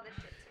a lot of other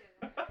shit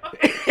too. But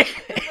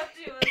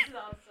she was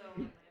also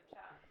in Lamb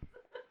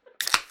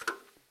Chop.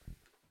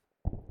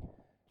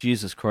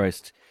 Jesus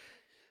Christ.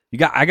 I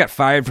got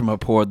fired from a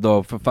port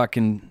though for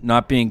fucking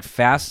not being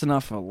fast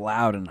enough or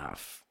loud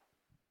enough.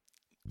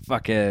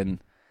 Fucking,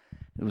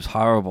 it was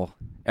horrible.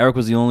 Eric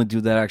was the only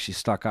dude that actually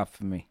stuck up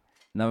for me.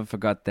 Never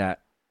forgot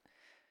that.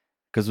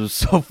 Because it was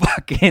so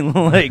fucking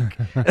like,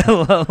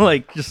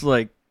 just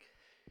like,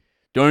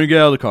 don't even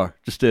get out of the car.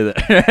 Just stay there.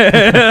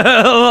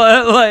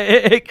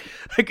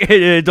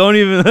 Don't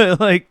even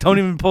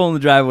pull in the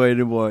driveway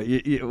anymore.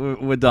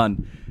 We're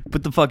done.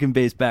 Put the fucking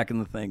bass back in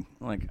the thing.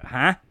 I'm like,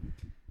 huh?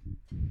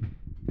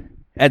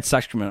 Ed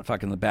Sexcrement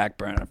fucking the back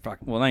burner.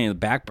 Well, not even the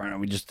back burner.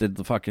 We just did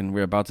we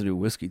were about to do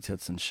whiskey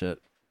tits and shit.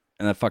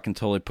 And that fucking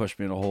totally pushed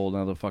me in a whole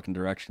another fucking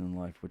direction in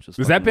life, which is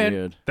Was that band?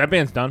 weird. That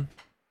band's done.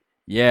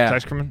 Yeah.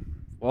 Sexcrement?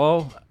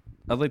 Well,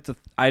 I'd like to.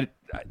 I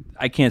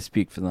can't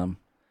speak for them.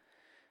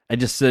 I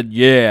just said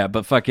yeah,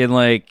 but fucking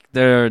like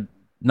they're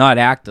not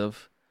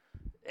active,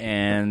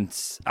 and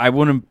I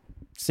wouldn't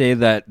say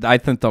that. I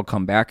think they'll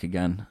come back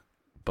again,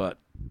 but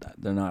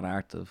they're not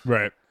active.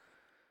 Right.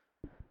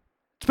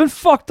 It's been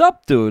fucked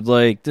up, dude.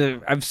 Like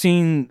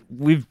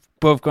we've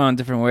both gone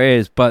different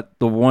ways, but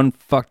the one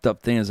fucked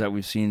up thing is that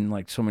we've seen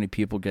like so many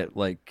people get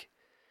like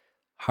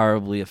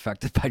horribly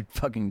affected by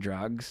fucking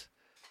drugs.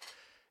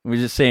 We were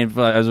just saying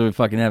as we were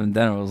fucking having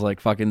dinner, it was like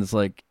fucking.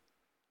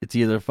 It's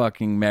either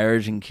fucking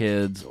marriage and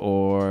kids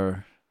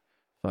or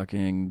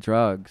fucking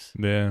drugs.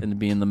 Yeah. And to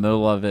be in the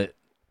middle of it,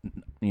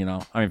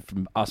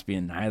 from us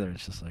being neither,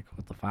 it's just like,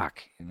 what the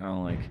fuck?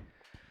 Like,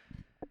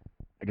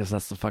 I guess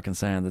that's the fucking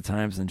sign of the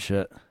times and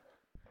shit.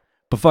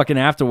 But fucking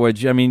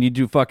afterwards, you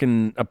do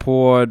fucking a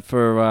poured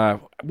for,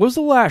 what was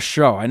the last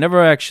show? I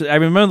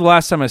remember the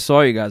last time I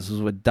saw you guys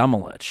was with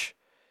Demolich.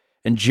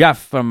 And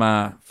Jeff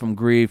from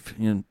Grief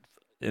and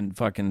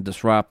fucking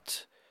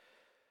Disrupt.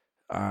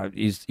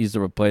 He's the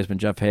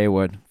replacement, Jeff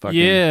Haywood. Fucking.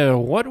 Yeah,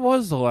 what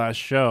was the last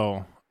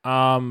show?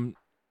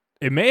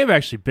 It may have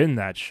actually been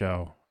that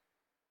show.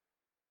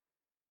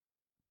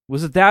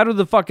 Was it that or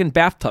the fucking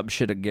bathtub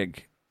shit a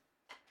gig?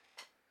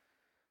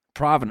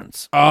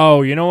 Providence.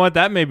 Oh, you know what?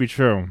 That may be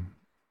true.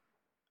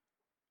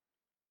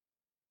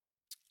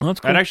 Well, that's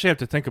cool. I'd actually have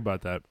to think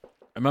about that. I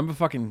remember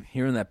fucking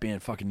hearing that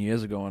band fucking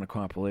years ago on a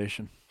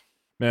compilation.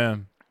 Yeah.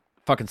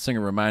 Fucking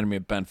singer reminded me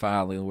of Ben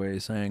Farley the way he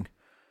sang.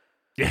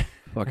 Yeah.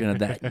 Fucking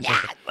that,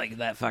 yeah, like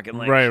that fucking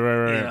like,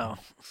 Right.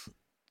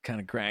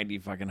 kind of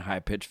grindy fucking high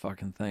pitched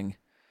fucking thing.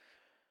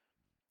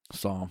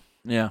 So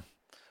yeah,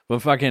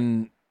 but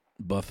fucking.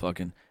 But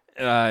fucking.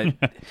 But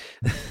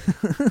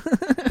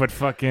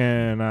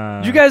fucking.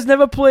 Did you guys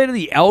never play to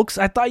the Elks?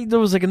 I thought there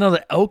was like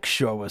another Elk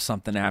show or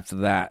something after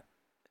that.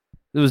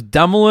 There was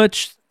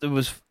Demolich. There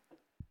was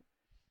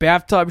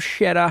Bathtub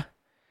Shitter.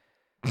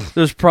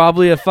 There's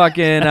probably a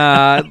fucking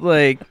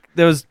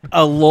there was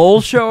a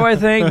Lowell show, I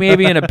think,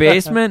 maybe in a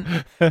basement.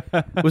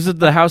 Was it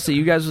the house that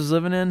you guys was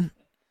living in?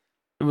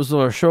 It was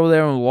a show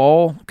there in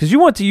Lowell? Because you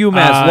went to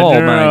UMass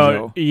Lowell,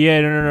 mind you. Yeah,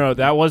 no.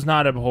 That was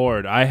not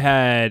Abhorred. I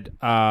had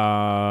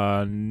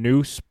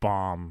Noose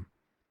Bomb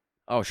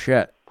Oh,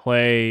 shit.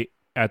 play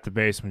at the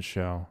basement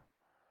show.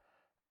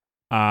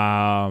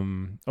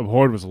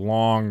 Abhorred was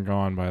long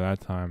gone by that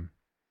time.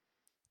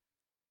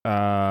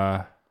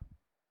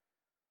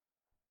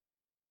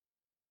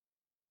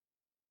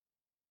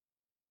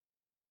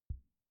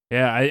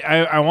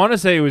 Yeah, I want to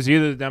say it was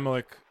either the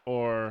Demolich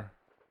or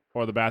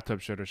the Bathtub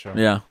Shitter show.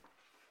 Yeah.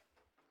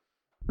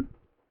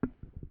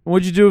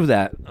 What'd you do with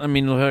that? I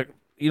mean,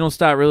 you don't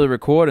start really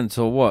recording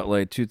until what,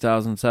 like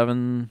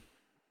 2007?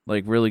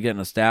 Like really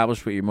getting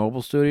established with your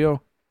mobile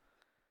studio?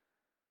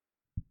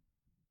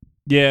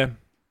 Yeah.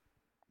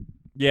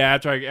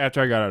 After I got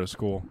out of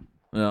school,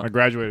 Yeah. I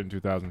graduated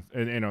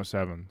in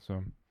 07.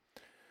 So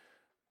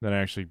then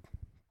I actually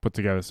put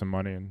together some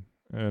money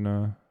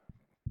and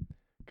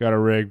got a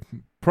rig.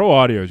 Pro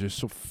audio is just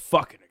so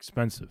fucking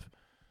expensive.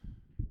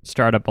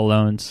 Startup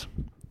loans.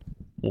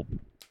 Well,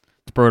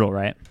 it's brutal,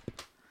 right?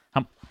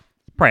 I'm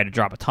probably had to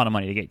drop a ton of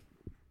money to get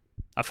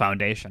a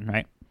foundation,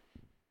 right?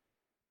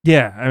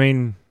 Yeah, I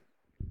mean,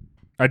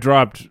 I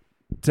dropped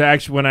to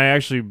actually when I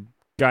actually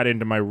got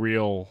into my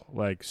real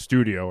like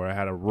studio where I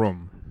had a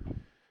room.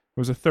 It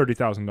was a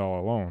 $30,000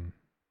 loan.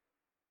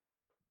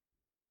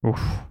 Oof.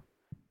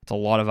 It's a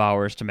lot of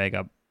hours to make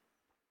up.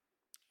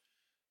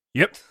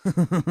 Yep.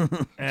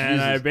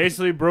 And I Jesus.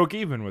 basically broke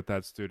even with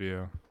that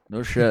studio.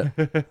 No shit.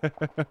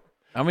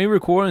 How many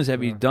recordings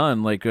have you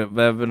done? Like, that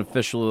have been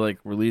officially like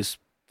released,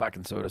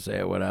 fucking so to say,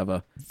 or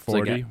whatever.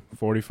 40,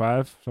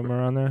 45, somewhere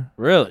around there.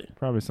 Really?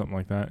 Probably something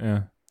like that,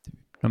 yeah.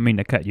 I don't mean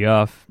to cut you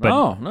off, but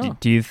No.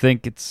 do you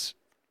think it's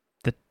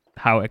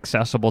how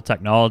accessible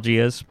technology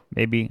is?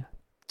 Maybe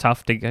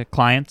tough to get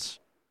clients?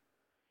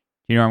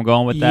 You know where I'm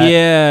going with that?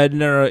 Yeah,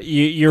 no,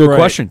 you're Good right.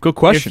 question. Good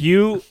question. If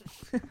you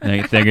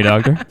Thank you,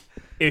 doctor.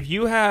 if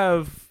you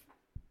have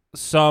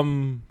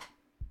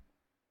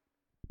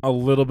a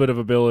little bit of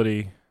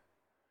ability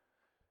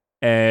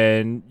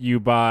and you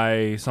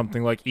buy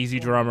something like Easy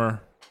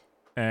Drummer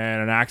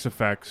and an Axe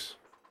Effects,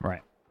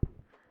 Right.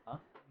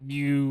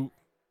 you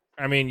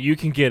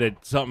can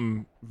get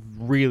something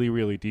really,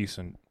 really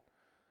decent.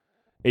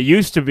 It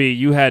used to be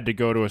you had to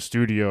go to a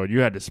studio and you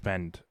had to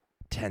spend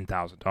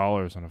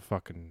 $10,000 on a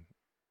fucking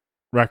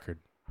record.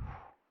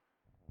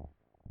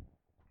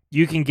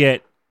 You can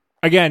get,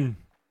 again,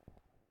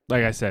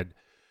 like I said,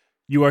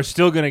 you are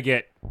still going to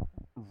get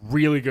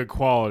really good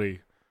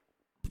quality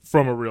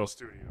from a real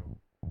studio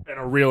and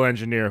a real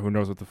engineer who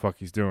knows what the fuck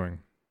he's doing.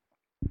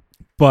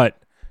 But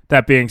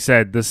that being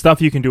said, the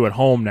stuff you can do at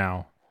home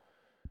now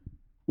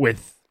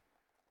with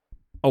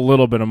a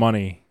little bit of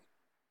money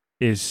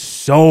is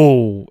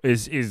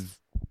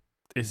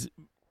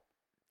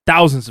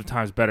thousands of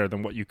times better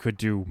than what you could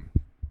do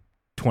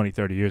 20,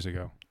 30 years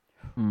ago.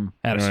 At a You know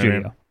what I studio.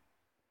 mean?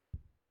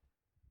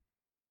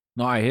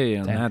 No, I hear you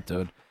on Damn. that,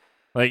 dude.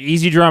 Like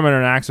Easy Drum and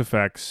an Axe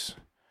Effects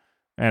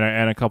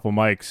and a couple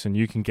mics, and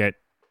you can get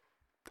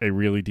a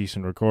really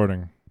decent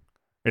recording.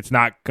 It's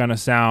not gonna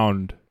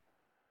sound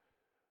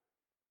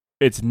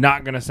as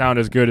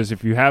good as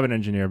if you have an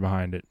engineer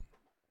behind it,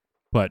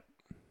 but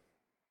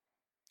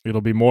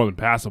it'll be more than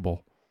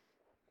passable.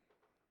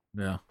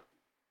 Yeah.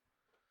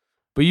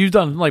 But you've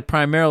done like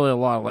primarily a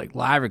lot of like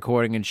live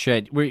recording and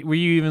shit. Were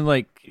you even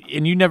like,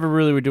 and you never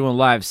really were doing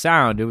live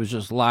sound. It was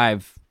just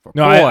live.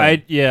 No,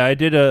 recording. I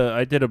did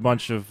a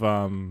bunch of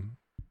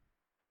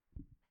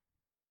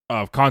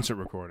concert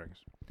recordings.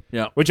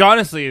 Yeah. Which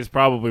honestly is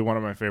probably one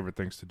of my favorite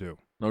things to do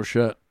No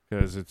shit.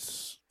 because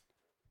it's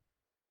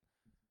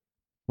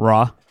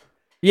Raw.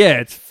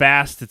 it's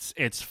fast,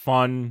 it's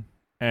fun,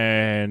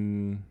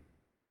 and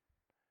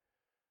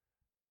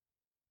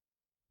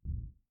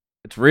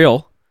It's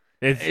real.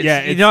 it's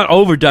You're not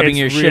overdubbing it's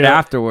your shit real.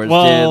 afterwards,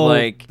 well, dude.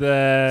 Like, it's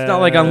it's not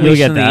like You'll Unleashing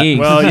get the that. East.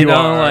 Well, you know,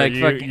 are. like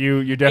you, fucking.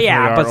 you definitely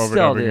Yeah, are but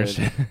still, overdubbing your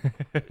dude.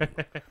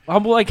 shit.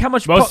 I'm like, how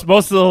much? most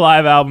of the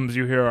live albums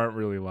you hear aren't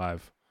really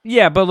live.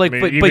 Yeah, but like, I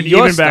mean, but even,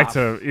 your even back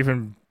stuff. to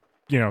even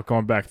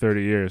going back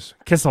 30 years.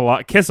 Kiss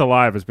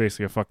Alive is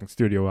basically a fucking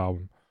studio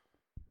album.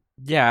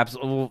 Yeah,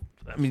 absolutely. Well,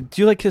 I mean,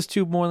 do you like Kiss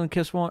 2 more than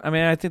Kiss 1? I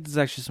mean, I think there's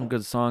actually some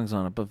good songs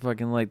on it, but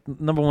fucking like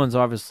number one's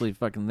obviously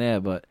fucking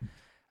there, but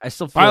I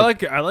still feel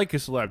I like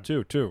Kiss Alive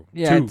too.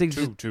 Yeah, I two, think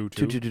two.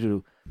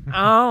 two.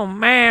 Oh,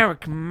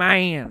 American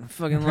man,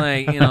 fucking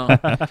like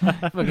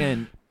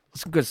fucking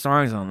some good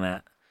songs on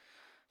that.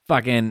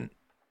 Fucking,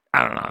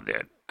 I don't know,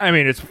 dude. I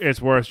mean,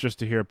 it's worse just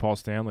to hear Paul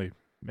Stanley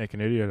make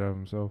an idiot of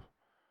himself.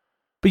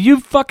 But you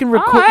fucking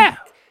record.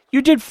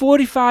 You did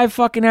 45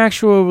 fucking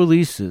actual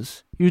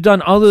releases. You've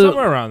done other,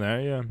 Somewhere around there,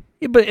 yeah.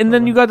 yeah, but and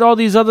then you got all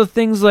these other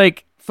things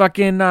like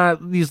fucking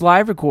these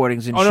live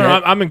recordings and Oh shit.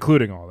 no, I'm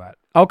including all that.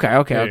 Okay.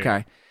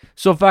 Yeah.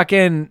 So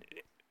fucking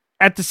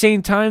at the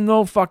same time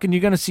though, fucking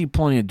you're gonna see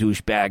plenty of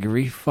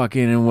douchebaggery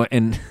fucking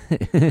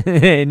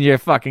in your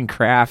fucking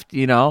craft,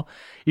 you know?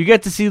 You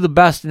get to see the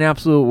best and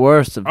absolute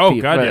worst of Oh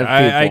people. god,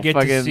 yeah. I get to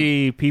fucking-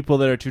 see people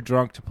that are too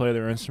drunk to play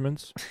their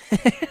instruments,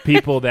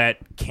 people that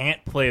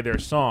can't play their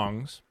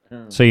songs,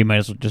 So you might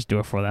as well just do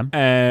it for them.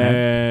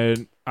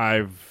 and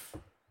I've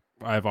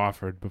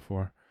offered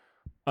before.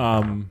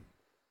 I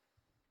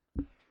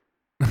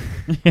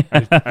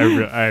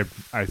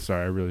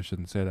sorry, I really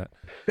shouldn't say that.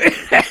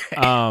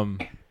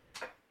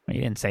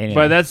 You didn't say anything.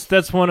 But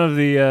that's one of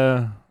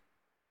the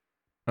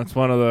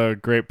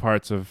great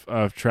parts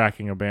of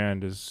tracking a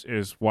band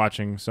is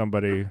watching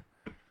somebody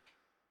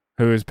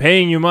who is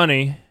paying you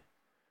money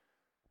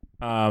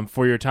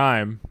for your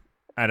time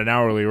at an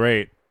hourly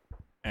rate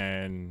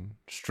and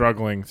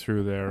struggling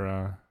through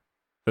their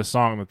the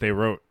song that they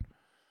wrote.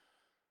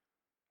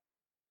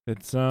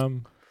 It's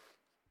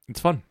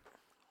fun.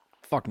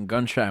 fucking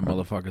gunshot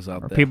motherfuckers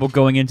out Or there. people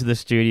going into the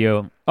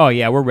studio. Oh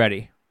yeah, we're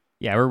ready.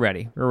 Yeah, we're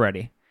ready. We're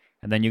ready.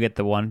 And then you get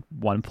the one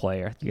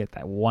player. You get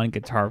that one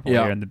guitar player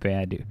Yeah. in the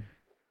band dude,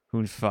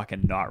 who's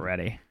fucking not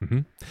ready.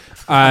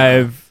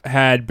 I've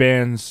had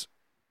bands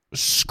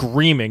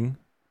screaming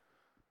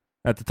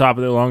at the top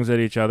of their lungs at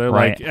each other,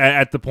 Right. like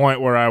at the point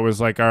where I was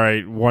like, all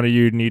right, one of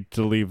you need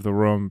to leave the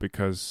room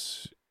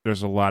because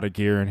there's a lot of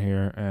gear in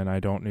here and I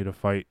don't need a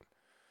fight.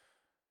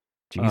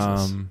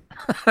 Jesus.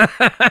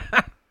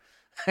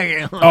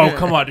 Oh,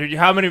 come on, dude!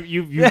 How many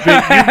you've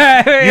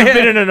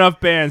been in enough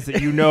bands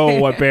that you know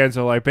what bands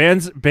are like.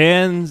 Bands.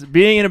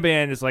 Being in a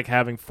band is like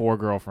having 4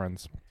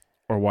 girlfriends,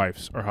 or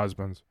wives, or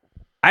husbands.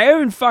 I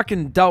haven't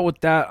fucking dealt with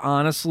that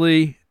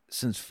honestly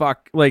since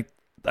like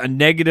a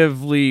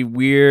negatively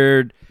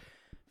weird.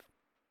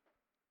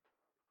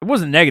 It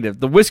wasn't negative.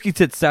 The Whiskey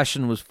Tit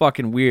session was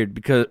fucking weird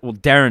because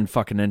Darren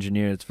fucking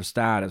engineered it for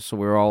starters, so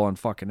we were all on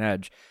fucking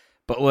edge.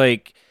 But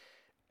like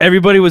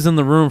everybody was in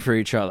the room for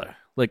each other,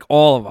 like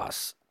all of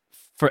us,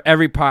 for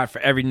every part,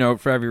 for every note,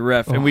 for every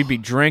riff, and we'd be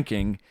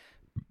drinking.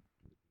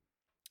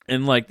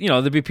 And, like, you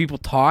know, there'd be people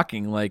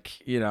talking,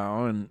 like, you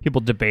know, and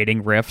People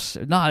debating riffs.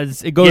 No,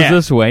 it goes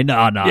this way.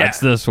 No, Yeah. it's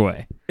this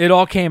way. it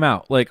all came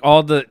out. Like,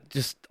 all the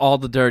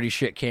dirty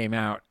shit came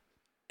out.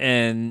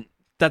 And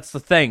that's the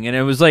thing. And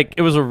it was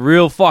a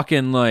real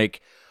fucking, like,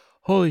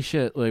 holy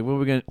shit, like, what are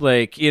we going to,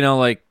 like, you know,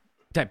 like,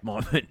 type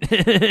moment.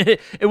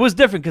 It was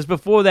different because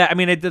before that, I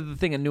mean, I did the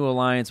thing, a New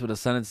Alliance with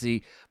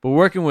Ascendancy, but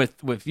working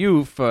with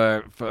you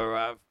for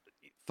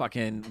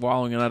fucking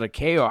Wallowing in Utter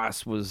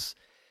Chaos was...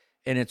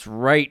 And it's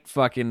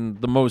fucking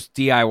the most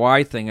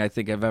DIY thing I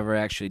think I've ever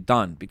actually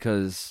done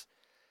because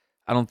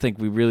I don't think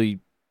we really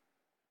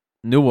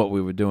knew what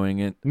we were doing.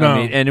 And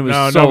it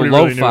was so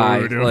lo-fi.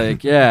 Really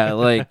like, yeah,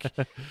 like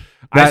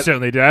I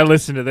certainly did. I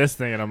listened to this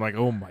thing and I'm like,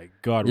 oh my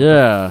God, what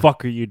the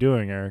fuck are you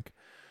doing, Eric?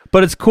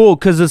 But it's cool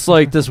because it's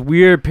like this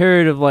weird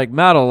period of like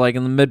metal, like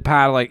in the mid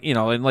part, like, you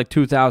know, in like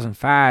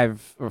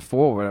 2005 or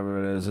 4,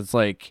 whatever it is. It's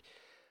like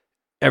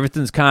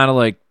everything's kind of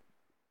like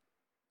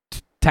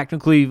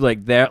technically,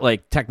 like, there,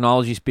 like,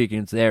 technology speaking,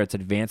 it's there, it's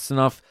advanced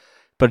enough,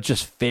 but it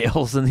just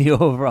fails in the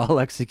overall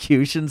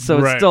execution.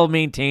 So it still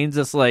maintains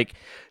this, like,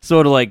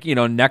 sort of like, you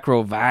know,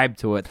 necro vibe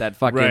to it. That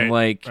fucking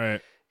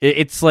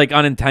it's like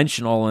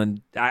unintentional, and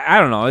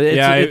I don't know.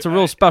 It's a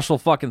real special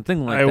fucking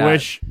thing like that. I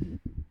wish.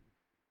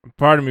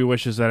 Part of me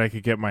wishes that I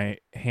could get my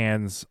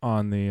hands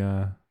on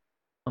the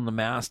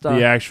master,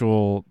 the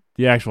actual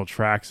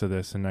tracks of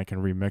this, and I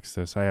can remix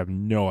this. I have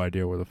no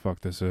idea where the fuck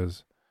this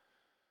is.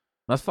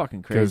 That's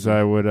fucking crazy. Because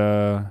I would,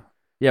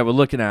 yeah, we're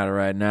looking at it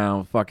right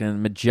now.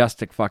 Fucking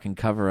majestic fucking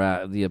cover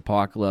art of the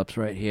Apocalypse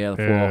right here.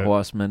 The 4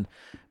 Horsemen.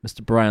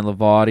 Mr. Brian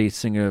Lavardi,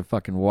 singer,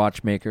 fucking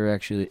watchmaker,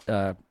 actually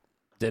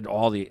did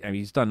all the. I mean,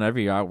 he's done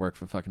every artwork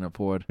for fucking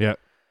Upward. Yeah.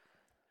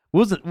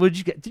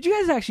 Did you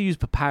guys actually use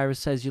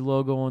Papyrus as your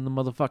logo on the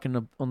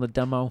motherfucking on the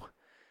demo?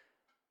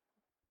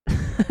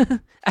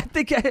 I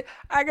think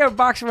I got a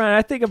box around.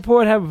 I think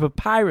Upward have a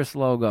Papyrus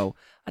logo.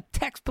 A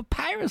text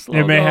Papyrus logo.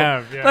 It may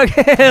have, yeah.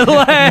 Okay,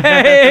 like,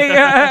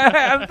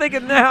 I'm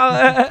thinking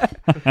now,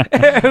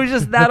 it was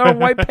just that on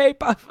white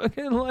paper.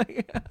 Fucking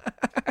like,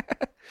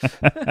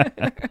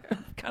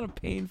 kind of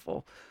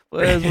painful.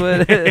 But it is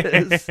what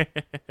it is.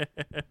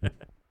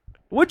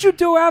 What'd you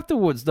do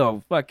afterwards,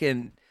 though?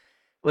 Fucking,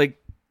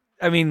 like,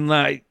 I mean,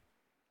 like,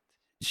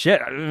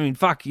 shit. I mean,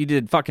 fuck, you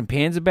did fucking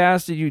Panzer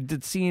Bastard. You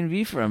did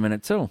CNV for a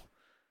minute, too.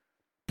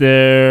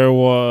 There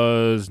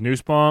was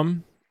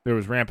Noosebomb. There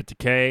was Rampant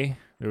Decay.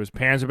 There was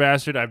Panzer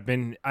Bastard. I've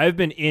been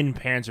in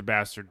Panzer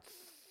Bastard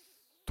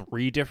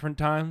 3 different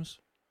times.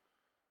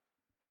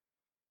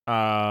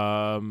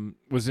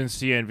 Was in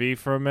CNV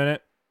for a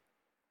minute.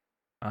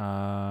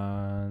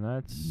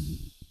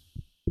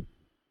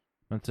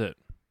 That's it.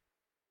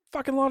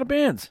 Fucking lot of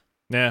bands.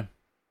 Yeah.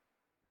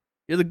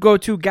 You're the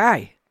go-to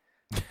guy.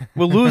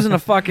 We're losing a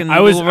fucking. I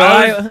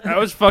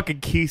was fucking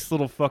Keith's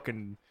little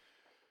fucking.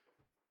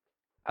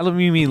 I don't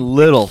mean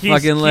little.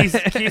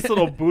 Keith's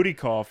little booty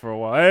call for a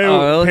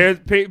while. Hey, really?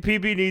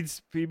 PB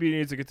needs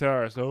a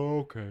guitarist.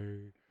 Okay.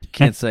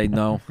 Can't say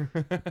no.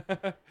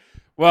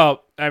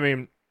 Well, I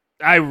mean,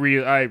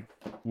 I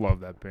love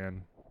that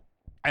band.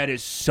 It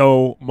is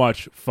so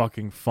much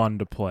fucking fun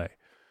to play.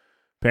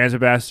 Panzer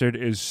Bastard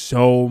is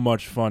so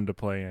much fun to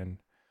play in.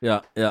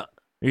 Yeah.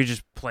 You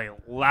just play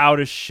loud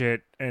as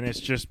shit, and it's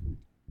just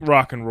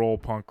rock and roll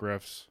punk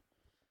riffs.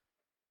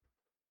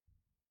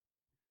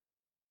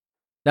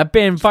 That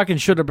band fucking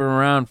should have been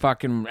around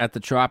fucking at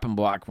the chopping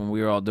block when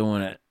we were all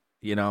doing it.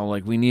 You know,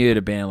 like, we needed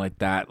a band like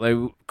that. Like,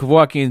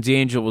 Kevorkian's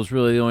Angel was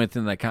really the only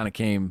thing that kind of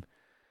came.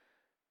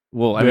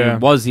 Well, I mean,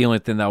 it was the only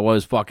thing that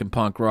was fucking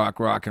punk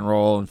rock and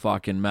roll, and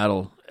fucking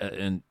metal.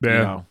 And, you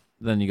know,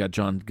 then you got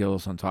John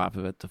Gillis on top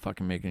of it to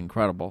fucking make it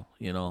incredible,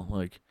 you know,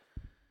 like.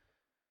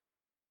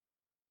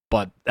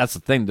 But that's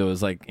the thing, though,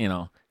 is like, you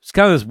know, it's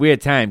kind of this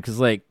weird time because,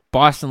 like,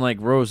 Boston, like,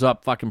 rose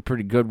up fucking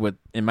pretty good with,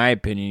 in my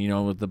opinion, you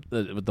know, with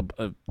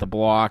the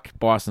block.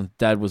 Boston's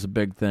Dead was a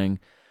big thing.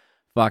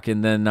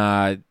 Fucking then,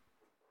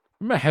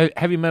 remember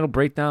Heavy Metal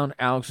Breakdown?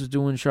 Alex was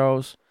doing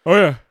shows. Oh,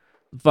 yeah.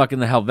 Fucking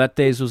the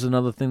Helvetes was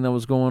another thing that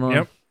was going on.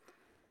 Yep.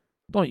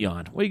 Don't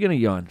yawn. What are you going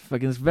to yawn?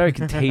 Fucking, it's very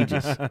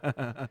contagious.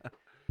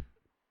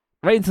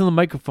 Right into the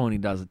microphone he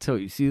does it, too.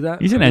 You see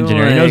that? He's an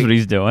engineer. He knows what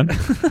he's doing.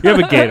 You have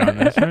a gate on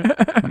this, right?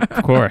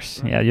 Of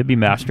course. Yeah, you'll be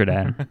mastered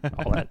at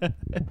all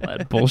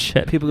that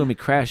bullshit. People going to be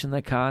crashing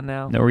their car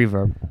now. No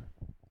reverb.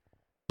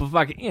 But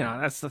fucking,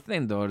 that's the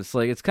thing, though. It's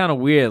like it's kind of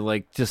weird,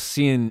 like just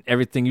seeing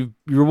everything.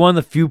 You're one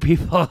of the few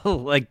people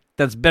like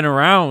that's been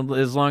around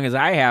as long as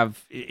I have,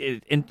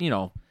 in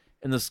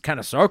this kind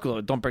of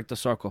circle. Don't break the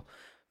circle,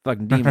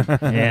 fucking demon.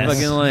 Yes.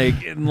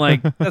 Fucking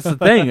like that's the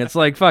thing. It's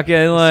like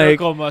fucking like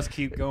Circle must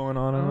keep going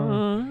on and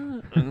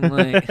on. and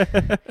like,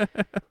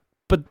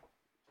 but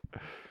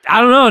I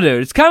don't know,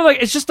 dude. It's kind of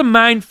like it's just a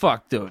mind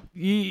fuck, dude.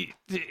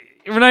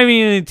 We're not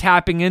even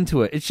tapping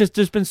into it. It's just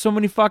there's been so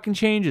many fucking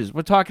changes.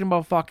 We're talking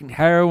about fucking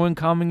heroin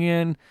coming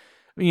in.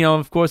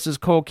 Of course, there's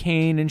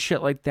cocaine and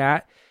shit like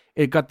that.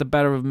 It got the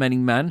better of many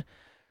men,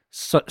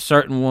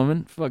 certain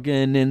women,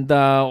 fucking, and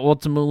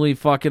ultimately,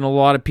 fucking, a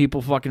lot of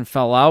people fucking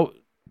fell out.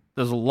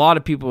 There's a lot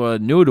of people who are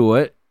new to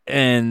it,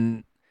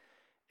 and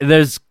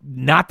there's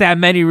not that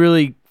many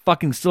really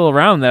fucking still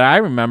around that I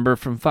remember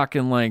from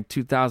fucking like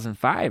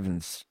 2005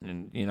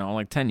 and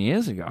like 10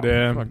 years ago.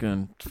 Yeah.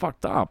 Fucking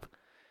fucked up.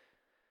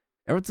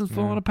 Everything's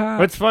falling apart.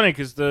 But it's funny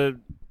because the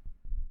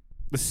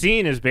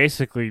scene is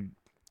basically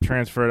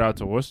transferred out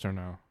to Worcester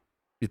now.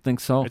 You think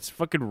so? It's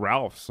fucking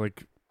Ralph's,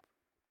 like,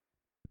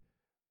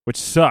 which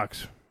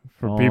sucks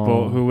for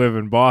people who live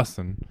in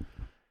Boston.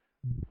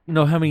 You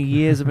know how many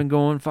years have been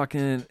going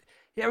fucking...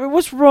 Yeah, I mean,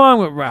 what's wrong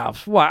with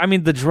Ralph's? What? I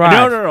mean, the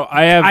drive. No.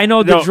 I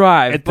know the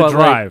drive, It's but, the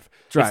drive.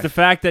 drive. It's the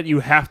fact that you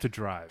have to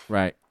drive.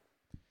 Right.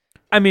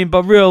 I mean,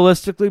 but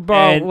realistically, bro,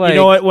 And like, you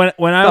know what?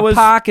 When I the was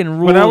parking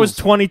rules. when I was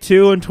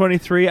 22 and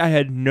 23, I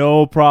had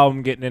no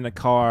problem getting in a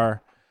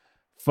car,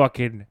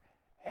 fucking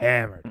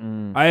hammered.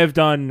 Mm. I have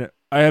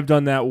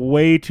done that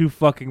way too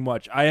fucking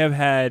much. I have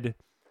had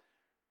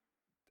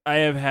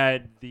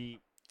the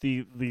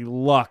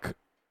luck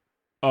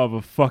of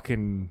a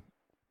fucking,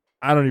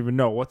 I don't even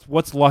know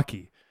what's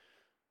lucky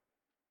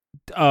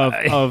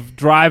of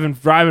driving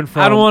from.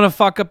 I don't want to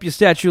fuck up your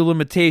statute of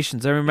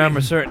limitations. I remember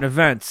certain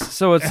events,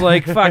 so it's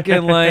like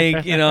fucking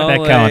like That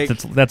like,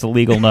 counts. That's a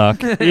legal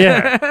knock.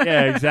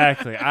 yeah,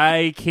 exactly.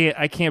 I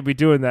can't be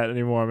doing that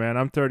anymore, man.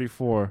 I'm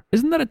 34.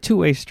 Isn't that a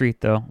two-way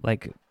street though?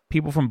 Like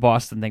people from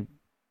Boston think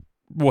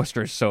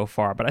Worcester is so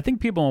far, but I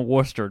think people in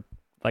Worcester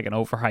like an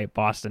overhyped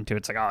Boston too.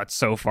 It's like, oh, it's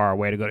so far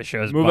away to go to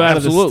shows. Move but out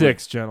of the Absolutely.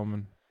 sticks,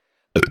 gentlemen.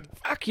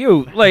 Fuck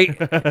you. Like,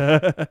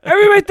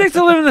 everybody thinks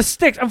I live in the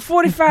sticks. I'm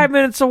 45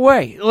 minutes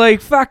away.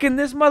 Like, fucking,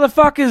 this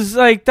motherfucker's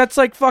like, that's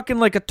like fucking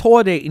like a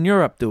tour date in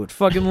Europe, dude.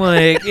 Fucking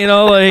like,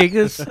 like,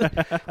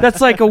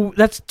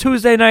 that's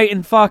Tuesday night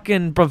in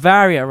fucking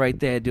Bavaria right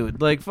there, dude.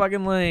 Like,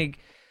 fucking like,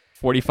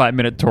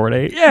 45-minute tour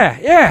date.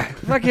 yeah.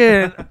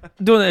 Fucking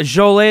doing a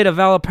Jolet to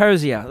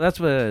Valparaiso.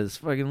 That's what it is.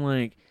 Fucking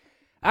like,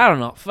 I don't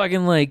know.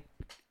 Fucking like,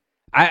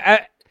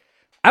 I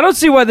don't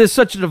see why there's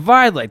such a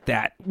divide like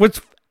that.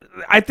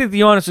 I think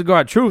the honest to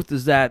God truth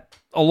is that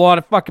a lot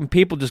of fucking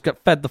people just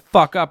got fed the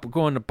fuck up with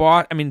going to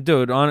bar. I mean,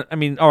 dude, all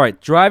right,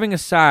 driving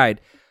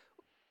aside,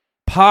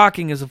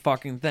 parking is a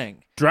fucking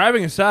thing.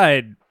 Driving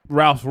aside,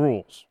 Ralph's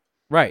rules.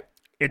 Right.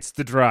 It's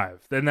the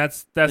drive. Then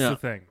that's Yeah. the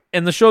thing.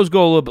 And the shows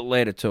go a little bit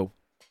later, too.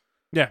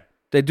 Yeah.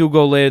 They do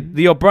go later.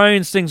 The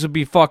O'Brien's things would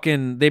be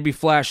fucking, they'd be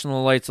flashing the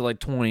lights at like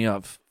 20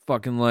 of.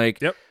 Fucking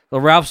like, Yep. The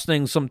Ralph's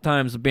thing,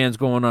 sometimes the band's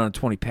going on at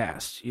 20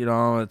 past.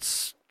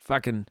 It's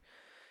fucking...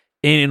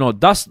 Ain't no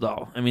dust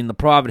though. I mean, the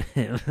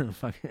Providence.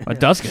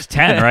 Dusk is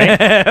 10,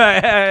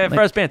 right?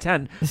 First band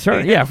 10. Sure,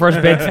 yeah,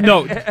 first band.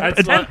 No,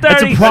 That's 10:30.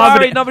 Sorry,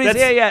 Providence. nobody's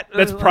here yet.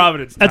 That's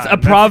Providence. that's time.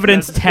 a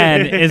Providence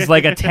 10 is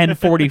like a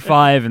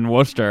 10:45 in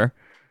Worcester.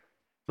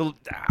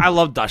 I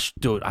love Dust,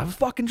 dude. I was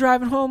fucking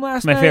driving home last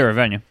It's my night. favorite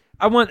venue.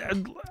 I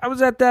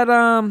was at that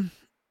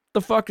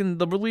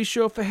the release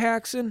show for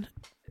Haxon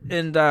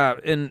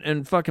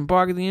and fucking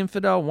Bargain the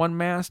Infidel, One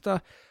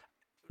Master.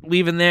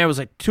 Leaving there, it was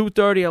like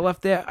 2:30. I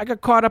left there. I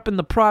got caught up in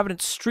the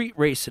Providence Street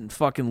Racing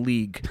fucking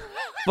league.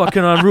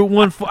 Fucking on Route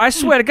 1. I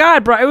swear to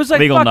God, bro. It was like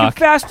Legal fucking knock.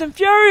 Fast and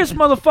Furious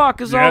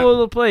motherfuckers Yeah. all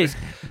over the place.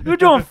 We were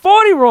doing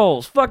 40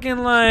 rolls. Fucking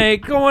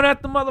like going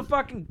at the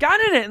motherfucking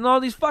gunning it and all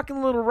these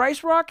fucking little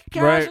rice rocket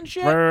cars Right, and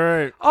shit.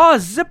 right. Oh,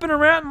 zipping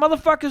around.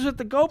 Motherfuckers with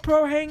the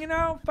GoPro hanging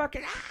out.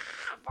 Fucking.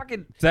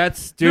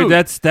 That's Dude.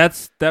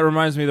 that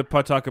reminds me of the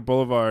Pawtucket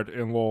Boulevard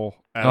in Lowell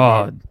at,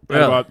 Oh,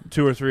 about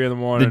 2 or 3 in the The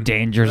morning.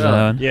 danger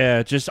zone.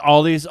 Yeah, just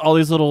all these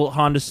little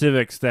Honda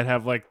Civics that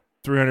have like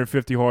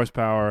 350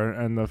 horsepower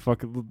and the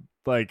fucking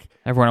like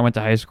Everyone I went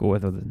to high school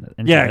with. Was into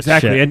yeah, that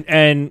exactly. shit.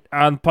 And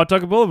on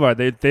Pawtucket Boulevard,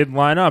 they'd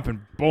line up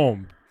and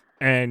boom,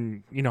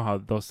 and you know how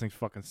those things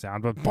fucking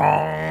sound, but boom.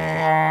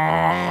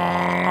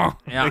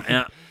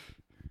 Yeah.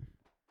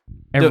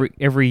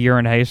 Every year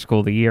in high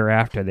school, the year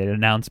after, they'd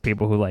announce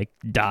people who like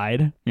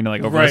died,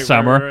 like over Right, the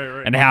summer,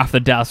 right. and half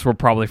the deaths were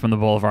probably from the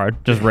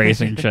boulevard, just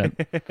racing shit.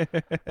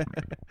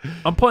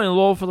 I'm playing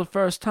LoL for the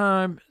first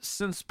time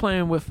since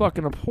playing with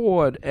fucking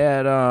Abhorred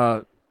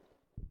at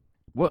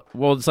what?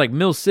 Well, it's like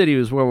Mill City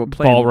is where we're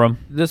playing. Ballroom.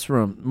 This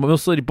room, Mill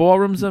City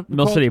Ballroom's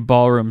Mill City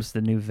Ballroom's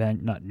the new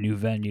not new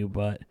venue,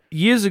 but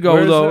Years ago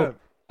Where is though,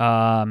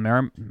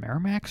 that?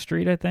 Merrimack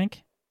Street, I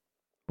think.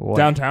 What?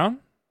 Downtown?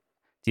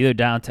 It's either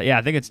downtown. Yeah,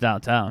 I think it's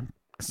downtown.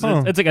 'Cause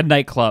Oh. It's like a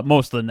nightclub.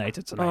 Most of the nights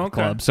it's a Oh,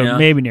 okay. nightclub, so Yeah.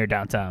 maybe near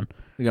downtown.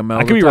 we got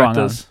metal I could be wrong on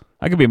detectors.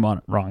 I could be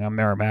wrong on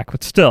Merrimack,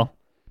 but still,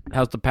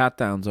 How's the pat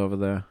downs over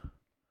there?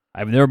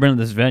 I've never been to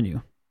this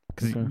venue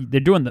because Okay. they're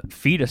doing the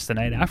fetus the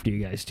night after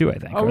you guys too. I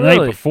think, Oh, or the night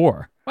really?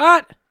 before,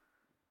 What?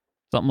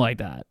 something like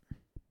that.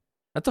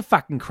 That's a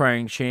fucking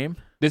crying shame.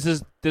 This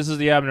is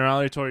the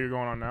abnormality tour you're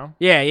going on now.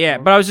 Yeah.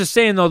 But I was just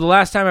saying though, the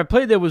last time I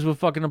played there was with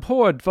fucking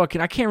Abhorred. Fucking,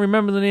 I can't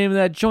remember the name of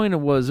that joint. It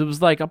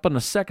was like up on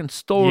the second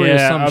story or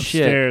some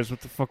shit. upstairs.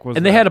 What the fuck was?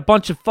 And they had a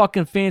bunch of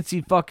fucking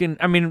fancy fucking.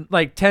 I mean,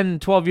 like 10,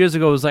 12 years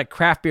ago, it was like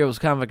craft beer was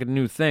kind of like a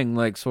new thing,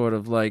 like sort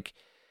of like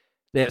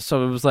that.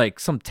 So it was like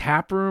some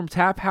tap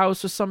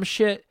house or some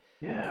shit.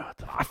 Yeah. What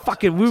the I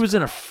fucking, we was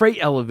in a freight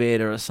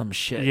elevator or some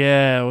shit.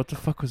 Yeah. What the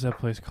fuck was that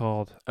place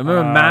called? I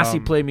remember Massey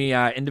played me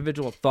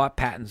individual thought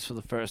patterns for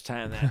the first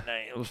time that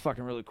night. It was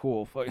fucking really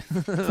cool.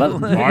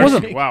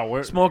 Marcy? Wow.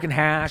 Where, Smoking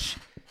hash.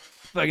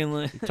 Fucking.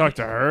 Like, talk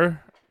to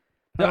her.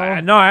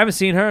 no, I haven't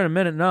seen her in a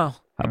minute. No.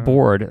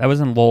 Board. That was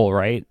in Lowell,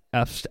 right?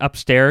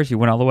 Upstairs, you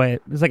went all the way.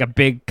 It was like a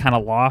big kind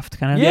of loft,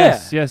 kind of. Yeah.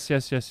 Yes.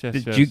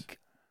 Did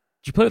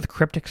you play with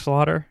Cryptic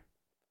Slaughter?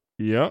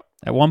 Yep.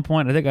 At one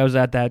point, I think I was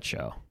at that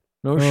show.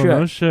 No Oh, shit.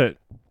 no shit.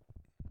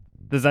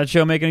 Does that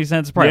show make any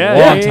sense? Probably Yeah, a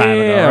long yeah, time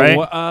ago,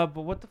 right?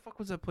 But what the fuck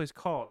was that place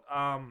called?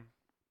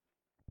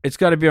 It's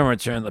got to be on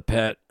Return of the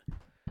Pit.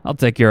 I'll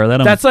take care of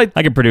that. That's like.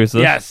 I can produce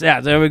this. Yes,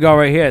 yeah, there we go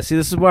right here. See,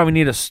 this is why we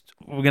need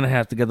we're going to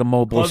have to get the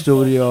mobile Club-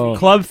 studio.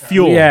 Club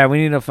Fuel. Yeah, we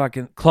need a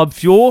fucking Club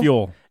Fuel.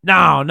 Fuel.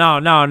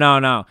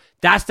 No.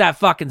 That's that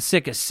fucking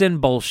sick as sin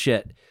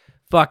bullshit.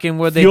 Fucking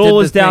where they Fuel did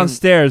was the thing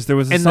downstairs. There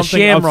was in the something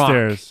Shamrock.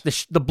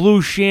 upstairs. The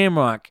blue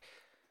Shamrock.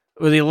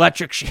 Or the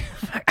electric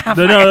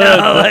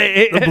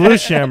The blue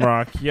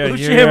Shamrock. Yeah, Blue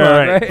you're Shamrock,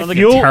 right. right? Sounds like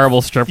Fuel- a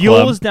terrible strip Fuel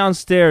club. was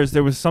downstairs.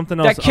 There was something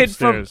else That kid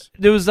upstairs.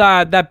 from there was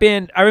that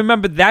band. I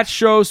remember that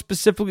show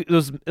specifically.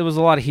 It was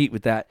a lot of heat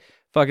with that.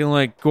 Fucking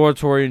like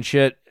Goratory and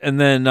shit. And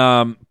then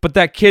but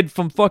that kid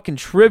from fucking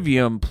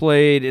Trivium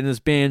played in this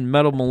band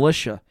Metal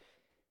Militia.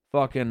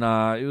 Fucking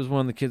he was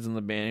one of the kids in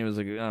the band. He was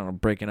like, I don't know,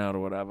 breaking out or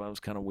whatever. It was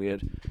kind of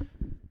weird.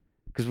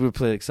 Cuz we would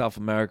play like South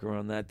America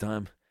around that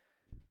time.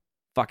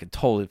 Fucking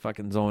totally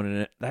fucking zoning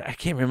it. I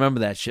can't remember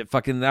that shit.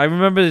 Fucking I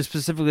remember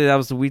specifically that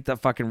was the week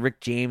that fucking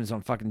Rick James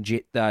on fucking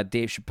Dave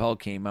Chappelle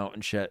came out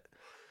and shit.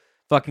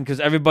 Fucking because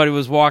everybody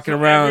was walking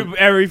around.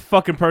 Every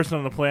fucking person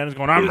on the planet is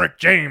going, I'm Rick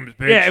James,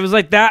 bitch. Yeah, it was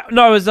like that.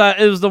 No, it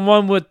was the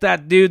one with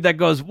that dude that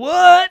goes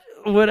what,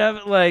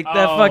 whatever, like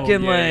that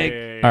fucking like.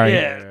 All right.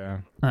 yeah.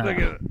 Look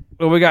at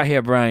what we got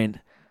here, Brian.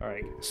 All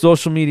right.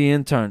 Social media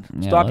intern.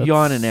 Yeah, Stop let's-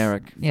 yawning,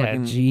 Eric. Yeah,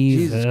 Fucking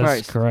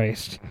Jesus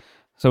Christ.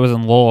 So it was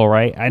in Lowell,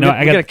 right? I know. We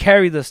I got. gotta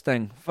carry this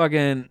thing.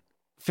 Fucking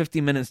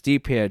 50 minutes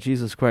deep here.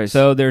 Jesus Christ.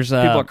 So there's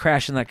people are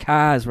crashing their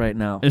cars right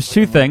now. there's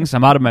two things.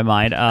 I'm out of my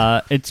mind.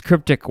 It's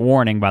Cryptic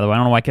Warning, by the way. I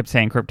don't know why I kept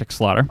saying Cryptic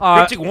Slaughter.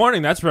 Cryptic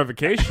warning, that's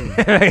revocation.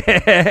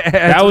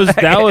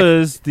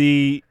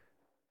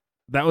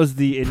 that was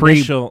the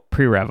initial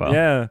Pre-revo.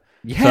 Yeah.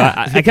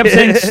 So I kept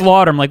saying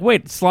Slaughter. I'm like,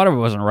 wait, Slaughter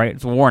wasn't right.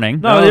 It's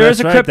Warning. No, No, there is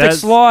a that's right. cryptic That's-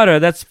 slaughter.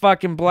 That's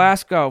fucking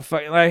Blasco.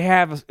 I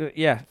have,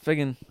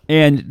 fucking.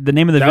 And the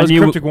name of the That was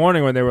venue. cryptic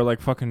warning when they were like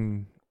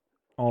fucking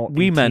all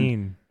Wee men.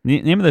 18.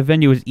 The name of the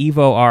venue is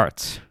Evo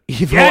Arts.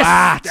 Evil Yes,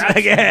 Arts. that's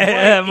right.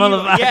 Yeah, Evil-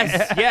 motherfucker.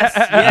 yes.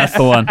 That's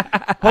the one.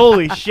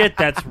 Holy shit,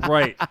 that's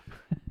right.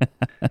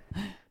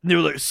 They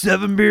were like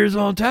 7 beers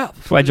on tap.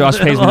 That's why Josh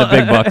pays me the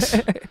big bucks.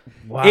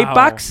 Wow.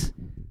 $8?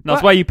 No,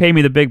 that's why you pay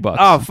me the big bucks.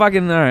 Oh,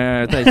 fucking, all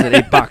right. I thought you said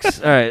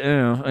 $8. All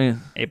right,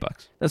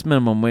 $8. that's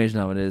minimum wage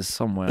nowadays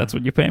somewhere. That's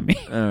what you pay me.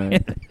 All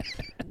right.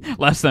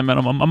 Less than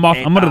minimum. I'm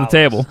under the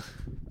table.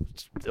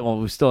 Well,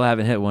 we still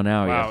haven't hit 1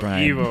 hour Wow, yet,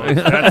 Brian. Evo.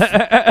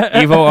 That's,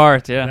 Evo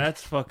Art, yeah.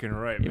 that's fucking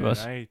right, man.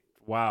 Evos.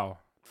 Wow.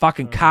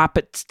 Fucking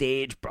carpet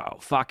stage, bro.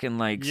 Fucking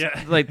like,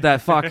 Yeah. like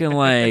that fucking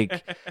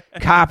like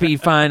copy you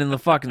find in the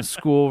fucking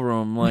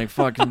schoolroom, like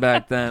fucking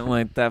back then,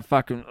 like that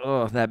fucking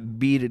that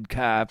beaded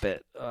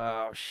carpet.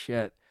 Oh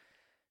shit.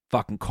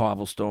 Fucking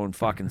cobblestone,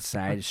 fucking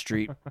side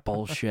street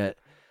bullshit.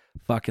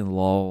 Fucking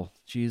lol.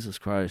 Jesus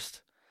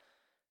Christ.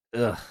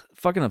 Ugh.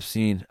 Fucking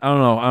obscene. I don't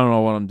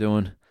know what I'm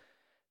doing.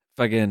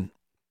 Fucking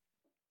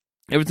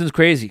everything's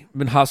crazy.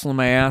 Been hustling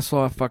my ass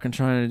off, fucking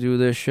trying to do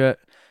this shit.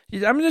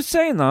 I'm just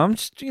saying though, I'm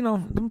just, I'm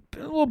a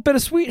little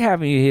bittersweet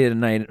having you here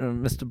tonight,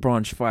 Mr.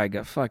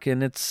 Braunschweiger.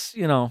 Fucking, it's,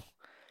 a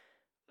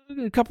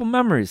couple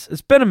memories.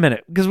 It's been a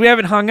minute because we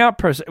haven't hung out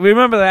personally.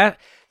 Remember that?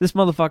 This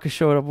motherfucker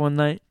showed up one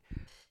night.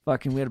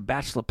 Fucking, we had a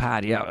bachelor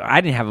party. Yeah,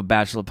 I didn't have a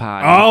bachelor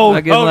party.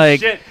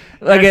 Shit.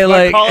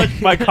 My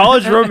My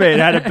college roommate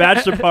had a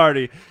bachelor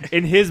party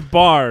in his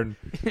barn.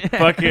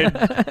 Fucking.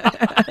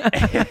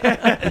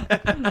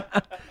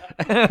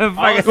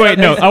 Wait,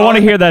 no. I want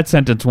to hear that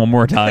sentence one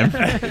more time.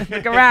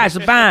 the garage, the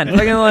band.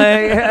 Fucking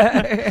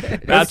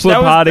like, Bachelor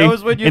party that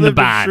was when you in the lived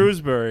in barn.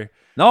 Shrewsbury.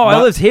 no,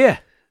 I lived here.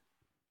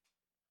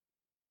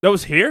 That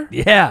was here?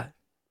 Yeah.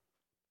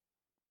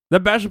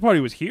 That bachelor party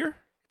was here?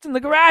 It's in the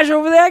garage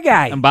over there,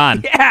 guy. I'm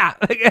Bond. Yeah.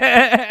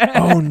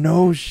 Oh,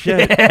 no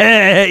shit.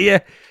 yeah.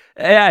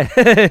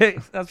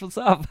 That's what's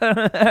up.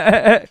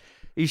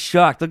 He's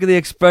shocked. Look at the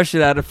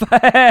expression out of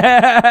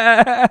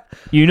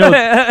You know,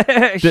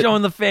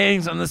 showing the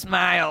fangs on the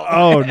smile.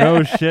 Oh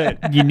no shit.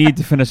 you need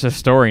to finish the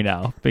story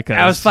now because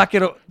I was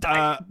fucking.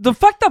 The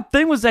fucked up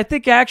thing was, I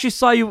think I actually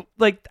saw you.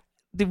 Like,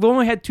 they've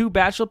only had 2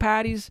 bachelor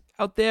parties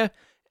out there,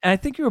 and I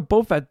think you were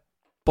both at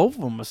both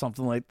of them or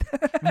something like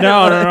that. No.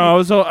 I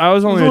was only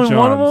Was at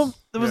one of John's.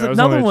 them. There was Yeah, I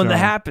another only at one that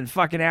John's. happened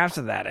fucking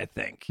after that. I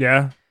think.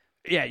 Yeah.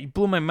 Yeah, you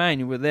blew my mind.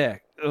 You were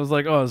there. It was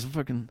like, oh, there's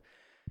fucking.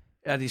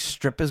 Yeah, these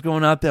strippers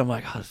going out there. I'm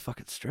like, oh, there's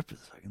fucking strippers.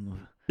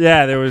 Fucking.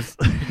 Yeah, there was.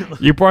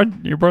 you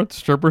brought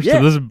strippers Yeah.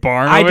 to this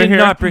barn I over did here.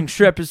 not bring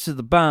strippers to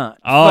the barn.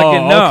 Oh,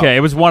 Fucking no. okay.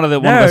 It was one of the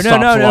No, stops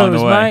along It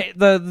was the way.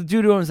 the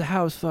dude who owns the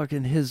house.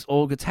 Fucking his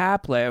old guitar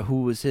player,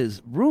 who was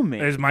his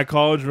roommate, Is my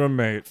college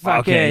roommate.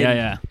 fucking Okay,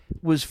 yeah.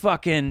 was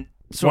fucking.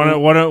 So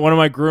one of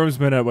my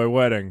groomsmen at my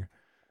wedding.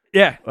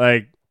 yeah,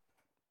 Like,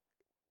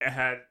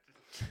 had.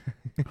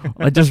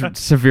 I just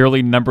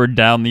severely numbered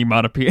down the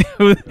amount of people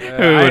who it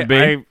would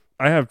be.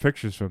 I have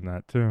pictures from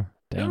that too.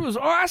 it was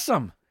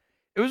awesome.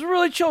 It was a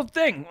really chill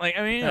thing. Like,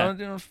 I mean, Yeah.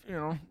 you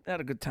know, had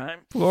a good time.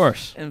 Of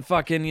course, And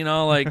fucking, you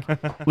know, like,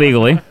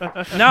 legally.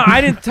 no, I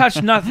didn't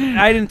touch nothing.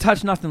 I didn't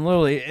touch nothing,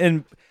 literally.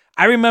 And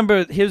I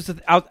remember, here's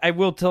the, I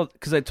will tell,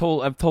 because I've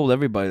told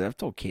everybody, I've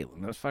told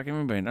Caitlin, that's fucking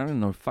everybody. I don't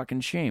know,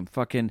 fucking shame.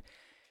 Fucking,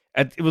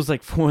 it was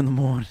like 4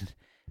 a.m.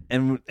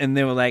 And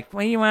they were like,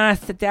 when you want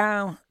to sit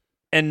down?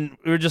 And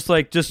we were just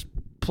like, just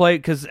play,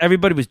 because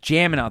everybody was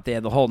jamming out there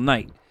the whole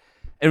night.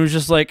 And it was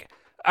just like,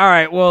 all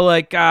right, well,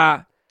 like,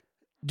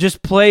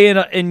 just play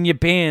in your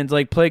bands,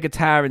 like play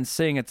guitar and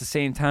sing at the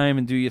same time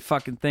and do your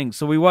fucking thing.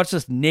 So we watched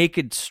this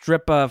naked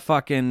stripper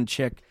fucking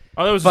chick.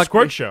 Oh, that was a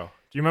squirt show.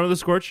 Do you remember the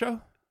squirt show?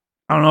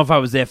 I don't know if I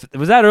was there.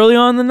 Was that early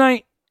on in the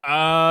night?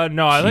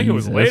 No, I think it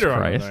was Jesus later on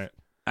Christ. the night.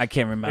 I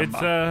can't remember.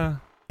 It's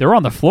They were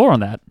on the floor on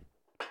that.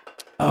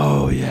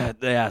 Oh yeah,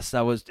 yes, it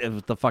was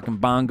the fucking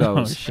bongos.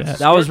 Oh, shit.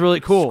 That was really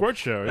cool. Squirt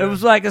show. It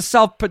was like a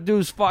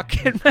self-produced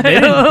fucking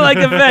like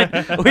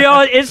event. We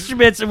all had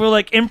instruments and we're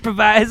like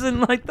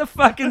improvising like the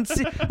fucking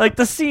like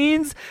the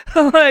scenes,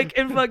 like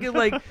and fucking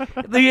like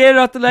the end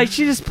of the night.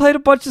 She just played a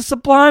bunch of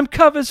Sublime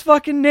covers,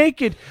 fucking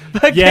naked,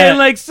 fucking Yeah.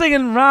 like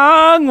singing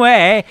 "Wrong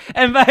Way"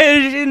 and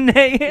fucking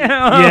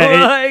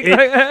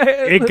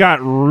it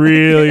got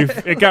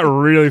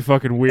really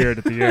fucking weird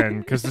at the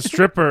end because the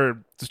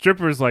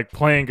stripper's like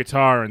playing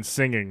guitar and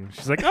singing.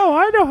 She's like, "Oh,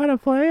 I know how to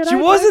play it." She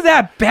wasn't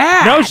that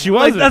bad. No, she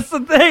wasn't. Like, that's the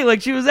thing.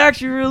 Like, she was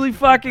actually really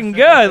fucking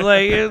good.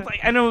 Like, it was like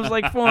I know it was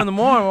like 4 a.m.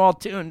 We're all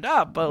tuned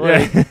up, but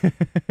like,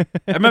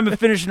 I remember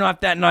finishing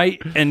off that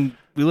night and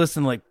we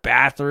listened to like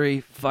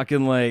Bathory,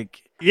 fucking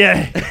like,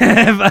 Yeah.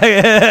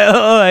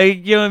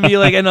 like you and me,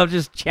 like end up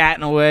just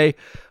chatting away,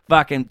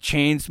 fucking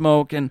chain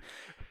smoking,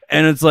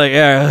 and it's like,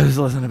 yeah, let's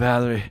listen to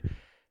Bathory.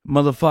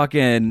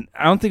 Motherfucking,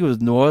 I don't think it was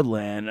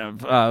Nordland.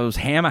 It was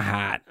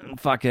Hammerheart.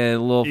 Fucking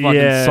little fucking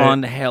Yeah.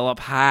 Son Hell Up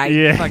High.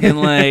 Yeah. Fucking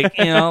like,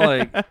 you know,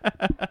 like,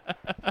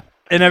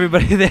 and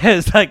everybody there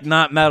is like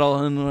not metal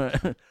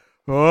and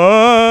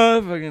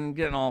oh, fucking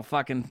getting all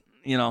fucking,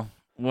 you know,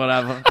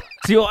 whatever.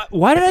 See,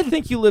 why did I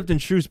think you lived in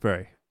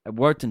Shrewsbury? I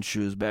worked in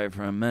Shrewsbury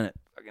for a minute.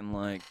 Fucking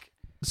like,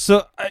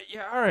 So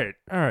yeah,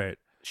 all right.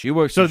 she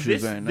works So in this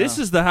Shrewsbury now.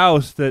 is the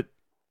house that.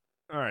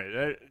 All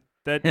right,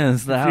 that Yeah,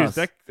 it's the confused- house.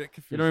 that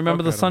confused You don't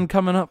remember fuck the out sun of me.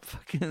 coming up?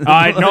 Fucking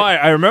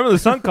I remember the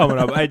sun coming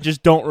up. I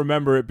just don't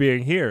remember it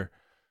being here.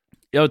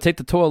 Yo, take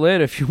the tour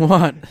later if you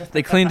want.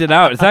 They cleaned it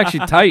out. It's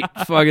actually tight.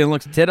 Fucking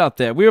looks tit out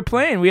there. We were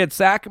playing. We had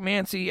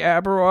Sakamancy,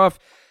 Aberoff.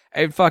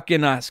 I had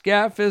fucking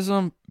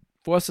Scaphism,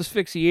 Force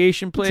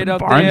Asphyxiation played out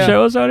Barn there.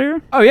 shows out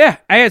here? Oh, yeah.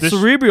 I had This-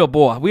 Cerebral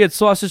Bore. We had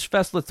Sausage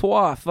Fest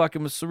Latois.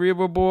 Fucking with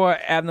Cerebral Bore,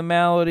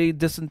 Abnormality,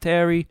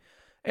 Dysentery.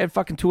 I had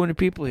fucking 200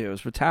 people here. It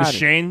was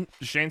retarded.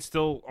 Does Shane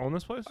still own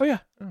this place? Oh, yeah.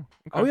 okay.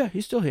 Oh, yeah.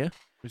 He's still here.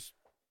 He's-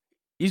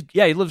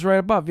 He lives right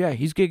above. Yeah,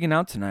 he's gigging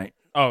out tonight.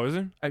 Oh, is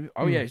he?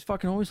 Yeah, he's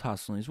fucking always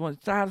hustling. He's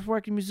the hardest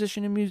working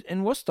musician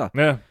in Worcester.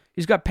 Yeah.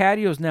 He's got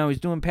patios now.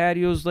 He's doing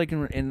patios like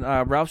in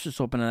Ralph's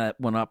just opening that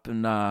one up,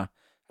 and I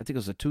think it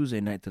was a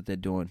Tuesday night that they're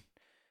doing.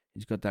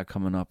 He's got that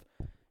coming up.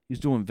 He's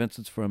doing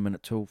Vincent's for a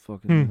minute too.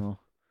 Fucking. You know.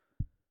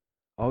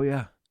 Oh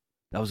yeah,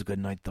 that was a good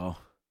night though.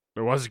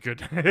 It was a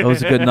good. That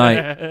was a good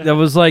night. That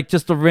was like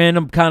just a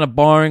random kind of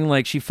boring.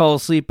 Like she fell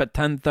asleep at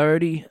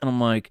 10:30, and I'm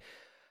like,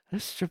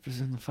 this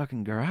stripper's in the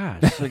fucking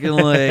garage. Fucking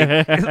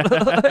like,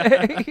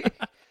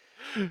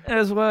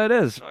 that's what it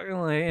is. Fucking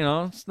like, you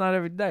know, it's not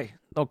every day.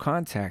 No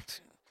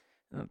contact.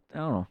 I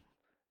don't know.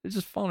 It's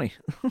just funny.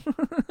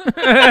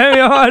 I mean,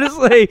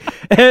 honestly,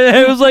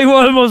 it was like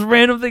one of the most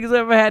random things I've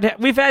ever had.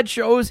 We've had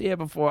shows here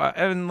before,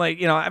 and like,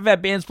 you know, I've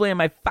had bands play in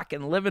my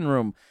fucking living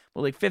room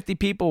with like 50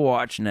 people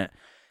watching it.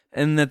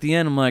 And at the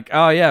end, I'm like,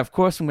 oh yeah, of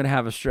course I'm gonna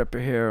have a stripper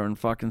here on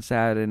fucking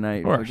Saturday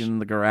night, course. fucking in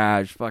the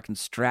garage, fucking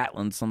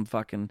straddling some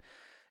fucking,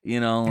 you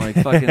know, like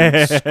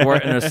fucking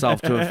squirting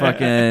herself to a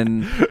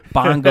fucking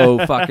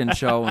bongo fucking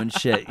show and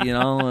shit, you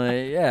know?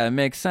 Like, yeah, it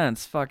makes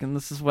sense. Fucking,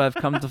 this is what I've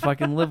come to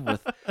fucking live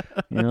with,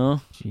 you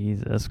know?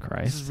 Jesus This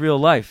Christ. is real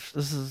life.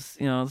 This is,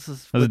 you know, this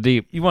is. That was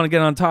deep. You want to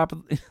get on top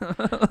of,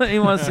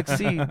 you want to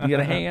succeed, you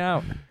gotta hang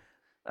out.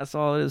 That's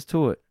all it is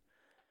to it.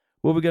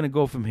 Where we gonna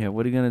go from here?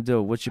 What are you gonna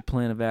do? What's your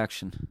plan of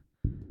action?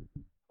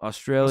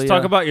 Australia. Let's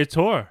talk about your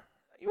tour.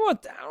 I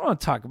don't want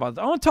to talk about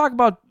that. I want to talk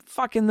about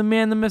fucking the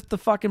man, the myth, the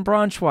fucking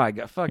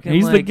Braunschweiger. Fucking,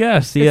 He's the like,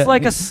 guest. It's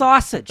like a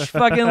sausage.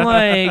 Fucking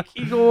like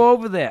you go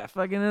over there.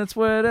 Fucking that's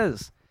where it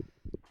is.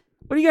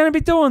 What are you gonna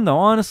be doing though?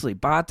 Honestly,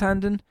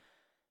 bartending,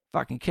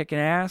 fucking kicking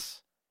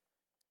ass.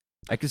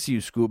 I can see you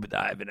scuba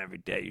diving every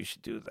day. You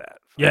should do that.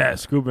 Yeah,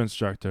 scuba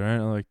instructor. Right? I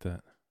like that.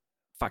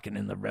 Fucking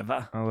in the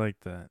river. I like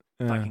that.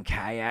 Yeah. Fucking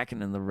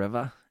kayaking in the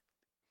river.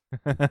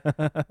 Do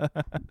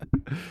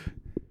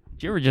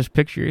you ever just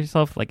picture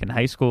yourself like in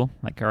high school,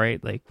 like all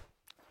right, like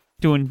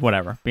doing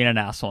whatever, being an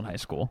asshole in high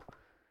school,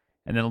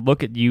 and then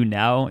look at you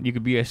now? You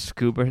could be a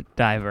scuba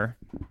diver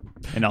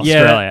in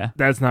Australia.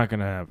 That's not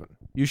gonna happen.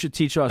 You should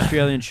teach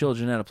Australian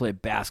children how to play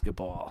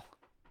basketball.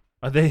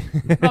 Are they?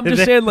 I'm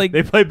just saying, like,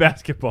 they play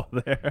basketball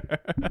there.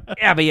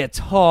 yeah, but you're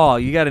tall.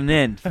 You got an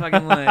in.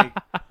 Fucking like,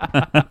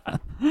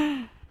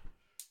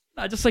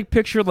 I just like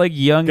picture like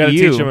young Gotta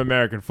you teach them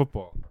American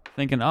football.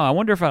 thinking, oh, I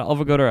wonder if I'll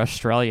ever go to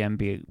Australia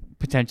and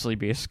potentially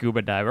be a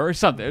scuba diver or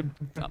something.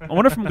 I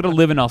wonder if I'm going to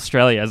live in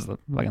Australia as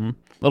like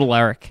little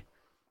Eric.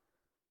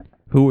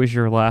 Who was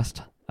your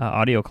last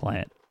audio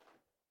client?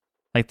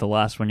 Like the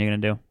last one you're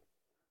going to do?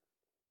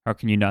 Or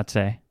can you not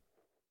say?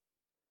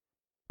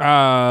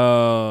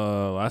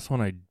 Last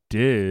one I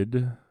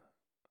did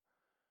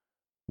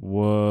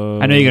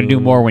was... I know you're going to do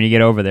more when you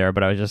get over there,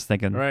 but I was just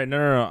thinking. Right,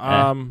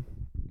 no.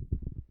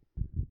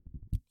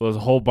 Well, there's a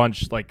whole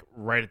bunch like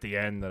right at the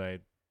end that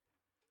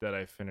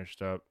I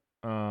finished up.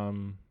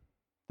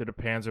 Did a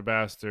Panzer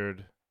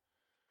Bastard.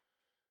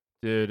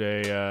 Did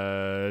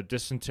a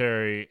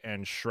Dysentery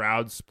and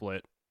Shroud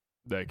split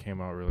that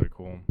came out really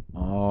cool.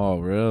 oh,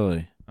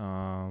 really?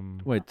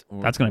 Wait,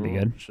 That's gonna be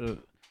good. Shit.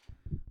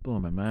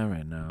 Blowing my mind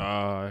right now.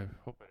 I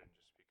hope I didn't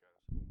just speak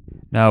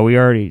out. No,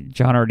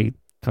 John already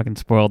fucking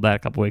spoiled that a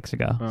couple weeks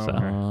ago. Oh, So okay.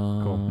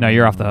 Cool. no,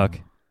 you're off the hook.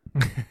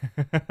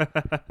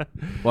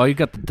 Well, you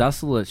got the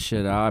Desolate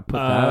shit out. I put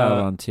that out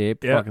on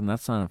tape. yeah. Fucking,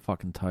 that sounded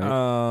fucking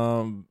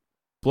tight.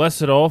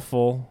 Blessed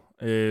Awful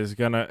is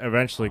gonna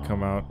eventually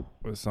come out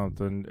with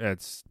something.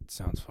 It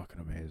sounds fucking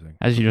amazing.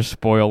 As you just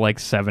spoil like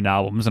 7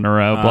 albums in a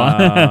row.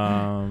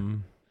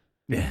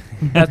 Yeah.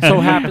 That so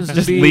happens to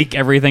just be leak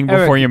everything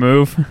Eric. before you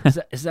move.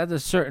 Is that a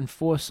certain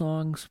 4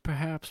 songs,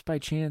 perhaps by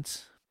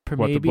chance? What,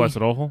 the Maybe? Blessed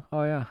Awful?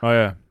 Oh yeah. Oh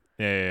yeah.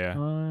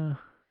 Yeah.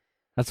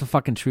 That's a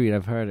fucking treat.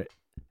 I've heard it.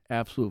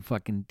 Absolute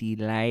fucking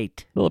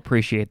delight. We'll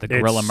appreciate the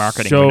guerrilla It's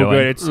marketing so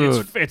we're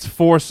doing. good. It's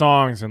 4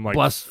 songs in like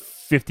Bless-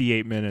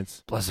 58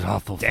 minutes. Blessed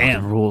Awful Damn.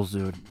 fucking rules,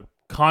 dude.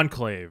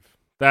 Conclave.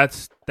 That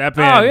band.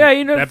 Oh yeah,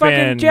 you know that fucking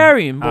band,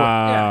 Jerry and boy.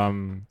 Yeah.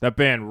 That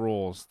band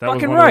rules. That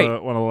Fucking was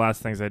right. one of the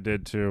last things I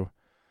did too.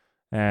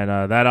 And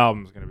that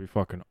album's gonna be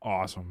fucking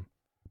awesome.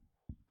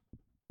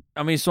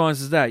 How many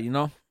songs is that? You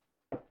know?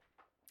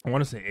 I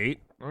want to say 8.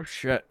 Oh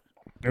shit.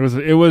 It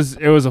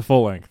was a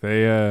full length.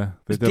 They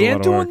Is did a Dan lot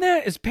of doing work.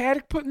 that? Is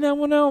Paddock putting that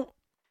one out?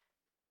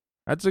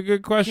 That's a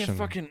good I can't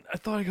question. I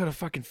thought I got a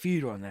fucking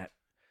feed on that.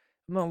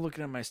 I'm not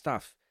looking at my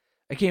stuff.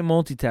 I can't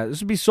multitask.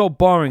 This would be so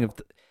boring if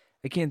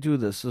I can't do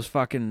this. This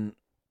fucking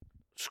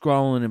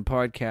scrolling and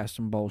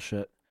podcasting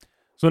bullshit.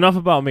 So enough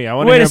about me. I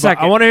want Wait to a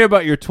second. I want to hear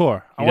about your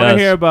tour. I He want to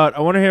does. hear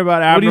about What do you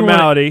wanna-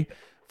 Abnormality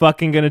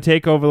fucking gonna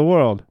take over the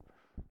world.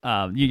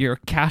 You're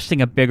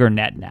casting a bigger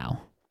net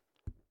now,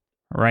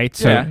 right?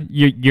 So Yeah.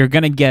 you're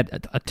going to get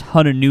a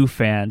ton of new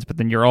fans, but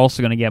then you're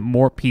also going to get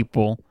more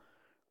people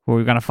who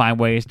are going to find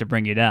ways to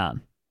bring you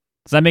down.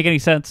 Does that make any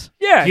sense?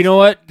 Yeah. You know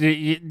what?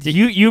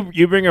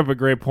 You bring up a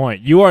great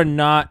point. You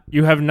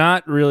have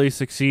not really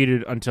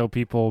succeeded until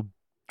people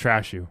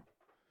trash you.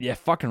 Yeah,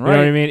 fucking You right. know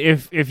what I mean?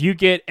 If you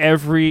get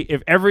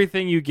if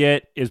everything you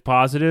get is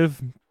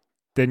positive,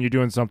 then you're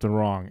doing something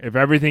wrong. If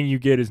everything you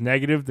get is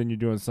negative, then you're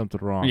doing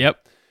something wrong.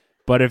 Yep.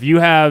 But if you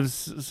have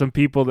some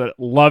people that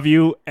love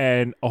you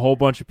and a whole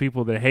bunch of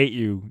people that hate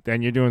you,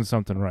 then you're doing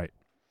something right.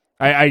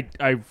 I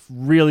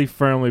really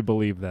firmly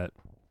believe that.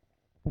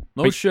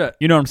 No shit.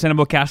 You know what I'm saying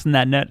about casting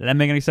that net? Does that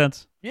make any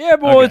sense? Yeah,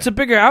 but Okay. it's a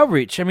bigger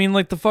outreach. I mean,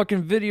 like the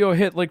fucking video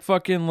hit like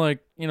fucking like,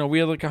 you know, we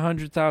had like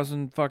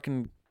 100,000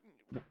 fucking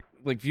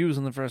like views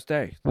on the first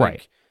day. Like,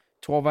 Right.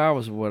 12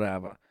 hours or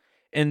whatever.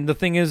 And the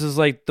thing is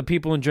like the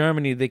people in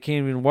Germany, they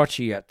can't even watch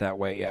it yet that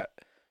way yet.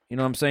 You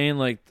know what I'm saying?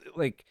 Like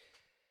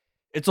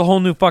it's a whole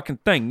new fucking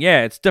thing.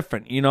 Yeah, it's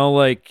different. You know,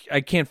 like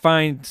I can't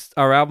find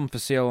our album for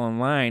sale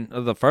online, or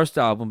the first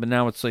album, but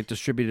now it's like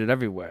distributed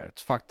everywhere.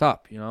 It's fucked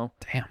up, you know?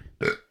 Damn.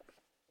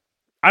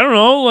 I don't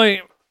know,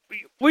 like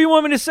what do you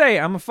want me to say?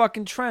 I'm a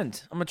fucking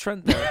trend. I'm a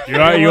trend.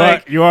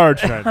 You are a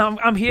trend.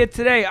 I'm here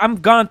today. I'm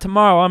gone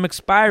tomorrow. I'm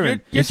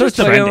expiring. You're so just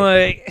a trendy.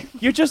 like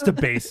You're just a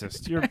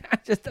bassist.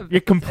 just a,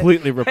 You're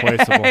completely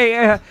replaceable.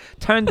 Hey,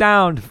 turn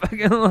down,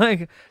 fucking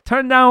like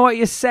turn down what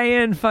you're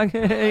saying.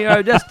 Fucking,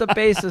 you're just a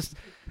bassist.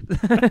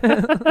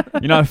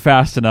 You're not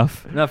fast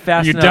enough. Not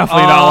fast You're enough.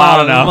 definitely not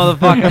loud enough.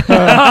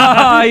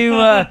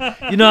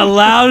 Motherfucker. you're not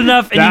loud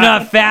enough and you're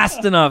not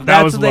fast enough.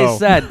 that That's was what they low.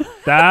 said.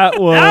 That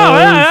was.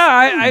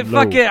 I low.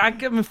 fucking I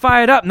get me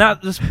fired up. Now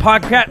this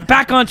podcast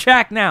back on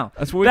track now.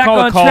 That's what we Back call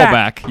a on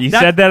track. callback. You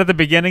That- said that at the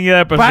beginning of the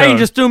episode. Brian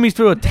just threw me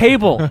through a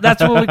table.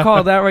 That's what we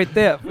call that right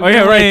there. Oh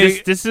yeah, right.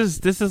 Like, This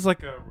is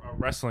like a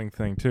wrestling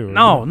thing too. isn't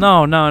no, it?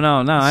 no, no,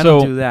 no, no. I So-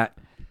 don't do that.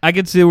 I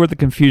can see where the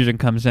confusion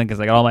comes in because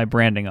I got all my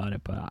branding on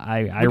it, but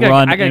I I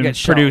run gotta and get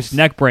produce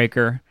shelves.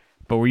 Neckbreaker,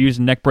 but we're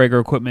using Neckbreaker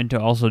equipment to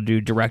also do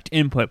direct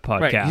input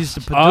podcasts. Right. He's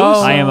the producer.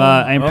 Oh.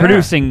 I'm Okay.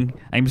 producing.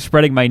 I'm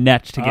spreading my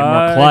net to get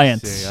more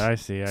clients. I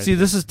see. See,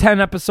 this is 10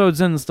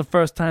 episodes in. It's the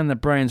first time that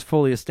Brian's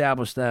fully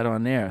established that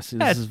on air. See,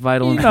 this Yeah, is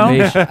vital you know,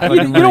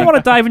 information. you don't want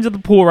to dive into the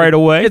pool right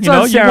away. It's you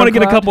know, on you want to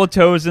get a SoundCloud. couple of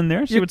toes in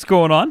there, see You- what's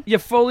going on. You're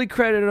fully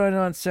credited on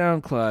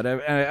SoundCloud.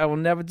 I will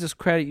never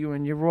discredit you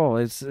in your role.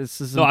 It's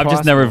No, I've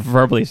just never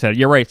verbally said it.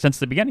 You're right. Since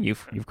the beginning,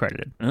 you've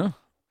credited. Yeah.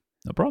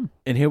 No problem.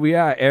 And here we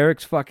are.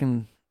 Eric's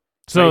fucking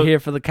So right here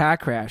for the car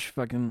crash.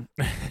 Fucking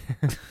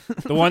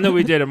the one that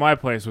we did at my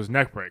place was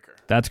Neckbreaker.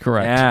 That's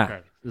correct. yeah. Okay.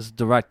 This is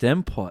direct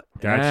input.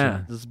 Gotcha.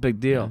 Yeah, this is a big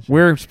deal.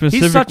 We're He's such a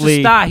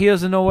specifically. star. He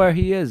doesn't know where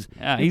he is.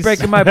 Yeah, He's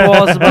breaking my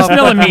balls about Just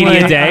another fucking media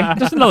like- day.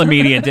 Just another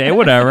media day.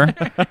 Whatever.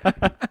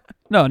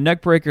 No,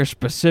 Neckbreaker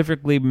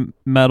specifically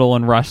metal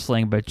and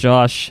wrestling, but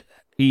Josh,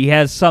 he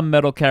has some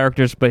metal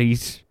characters, but he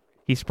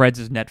spreads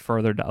his net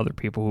further to other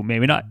people who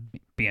maybe not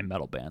be in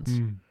metal bands,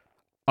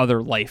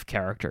 other life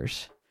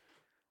characters.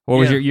 What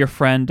was Yeah. your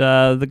friend,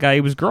 the guy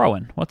who was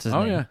growing? What's his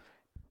Oh name? yeah,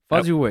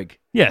 Fuzzy Wig.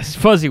 Yes,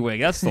 Fuzzywig.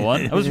 That's the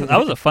one. That was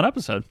a fun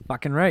episode.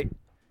 Fucking right.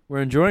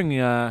 We're enjoying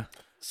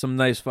some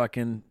nice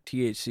fucking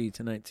THC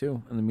tonight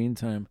too. In the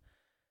meantime,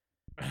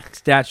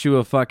 Statue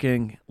of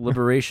fucking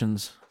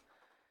Liberations.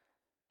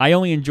 I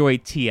only enjoy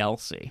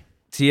TLC.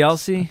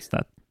 TLC,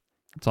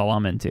 That's all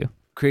I'm into.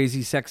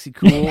 crazy, sexy,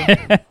 cool.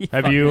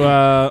 Have you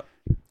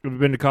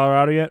been to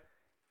Colorado yet?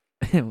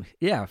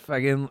 Yeah,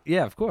 fucking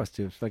yeah, of course,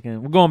 dude.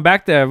 Fucking, we're going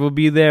back there. We'll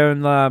be there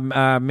in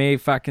May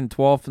fucking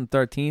 12th and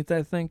 13th,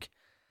 I think.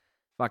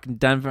 Fucking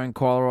Denver and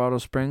Colorado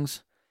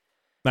Springs.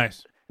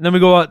 Nice. And then we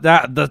go out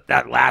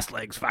that last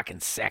leg's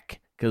fucking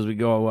sick because we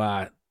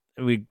go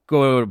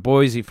to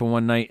Boise for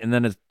one night and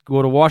then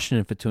go to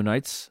Washington for 2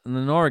 nights and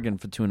then Oregon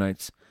for 2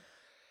 nights.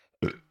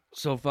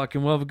 So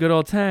fucking we'll have a good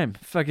old time.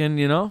 Fucking,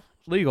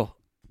 legal.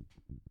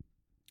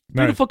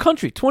 Nice. Beautiful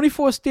country.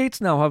 24 states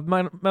now have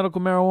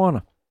medical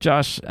marijuana.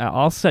 Josh,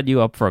 I'll set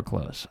you up for a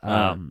close.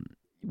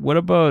 What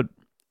about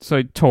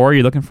tour?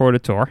 You're looking forward to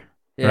tour,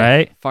 Yeah,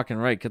 right? Fucking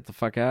right. Get the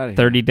fuck out of here.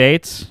 30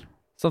 dates,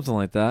 Something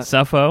like that.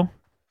 Cepho,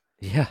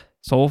 Yeah.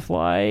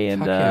 Soulfly, and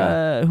Fuck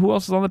yeah. who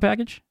else is on the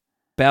package?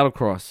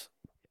 Battlecross.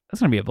 That's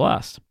gonna be a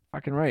blast.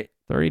 Fucking right.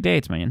 30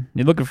 dates, man.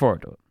 You're looking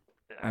forward to it.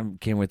 I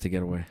can't wait to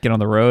get away. Get on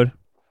the road.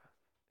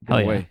 Get Hell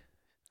yeah. away.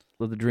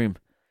 Live the dream.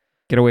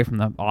 Get away from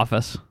the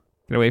office.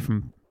 Get away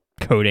from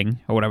coding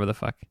or whatever the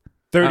fuck.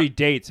 30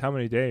 dates. How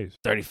many days?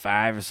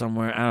 35 or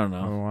somewhere. I don't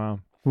know. Oh wow.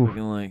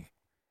 Fucking like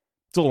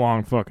It's a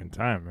long fucking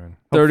time, man.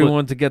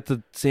 31 to get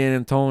to San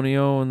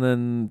Antonio and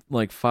then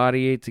like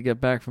 48 to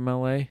get back from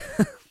LA.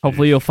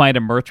 Hopefully you'll find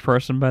a merch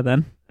person by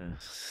then.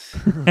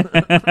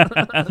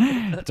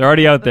 It's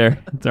already out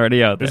there. It's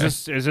already out there.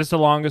 Is this the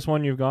longest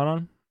one you've gone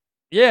on?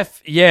 Yeah.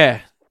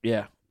 Yeah.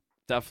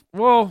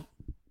 Well,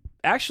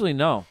 actually,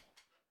 no.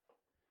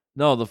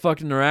 No, the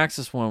fucking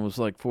Neuraxis one was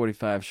like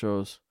 45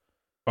 shows.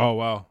 Oh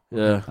wow.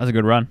 Yeah. That's a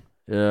good run.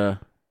 Yeah.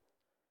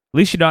 At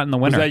least you're not in the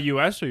Was winter. that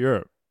U.S. or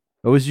Europe?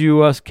 It was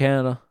U.S.,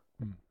 Canada.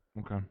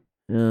 Okay.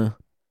 Yeah.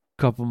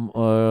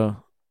 Couple,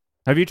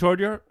 Have you toured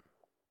Europe?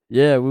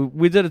 yeah,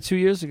 we did it 2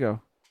 years ago.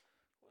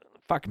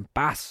 Fucking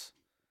bass.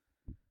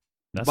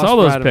 I Bus saw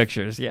those ride of-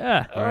 pictures.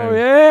 Yeah. Oh,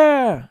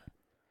 yeah.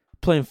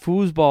 Playing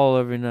foosball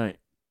every night.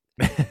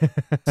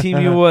 Team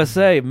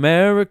USA,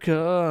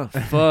 America.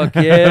 Fuck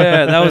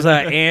yeah. That was our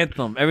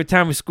anthem. Every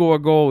time we score a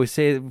goal, we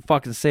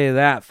fucking say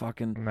that.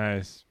 Fucking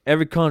Nice.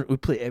 every country, we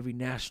play every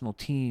national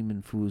team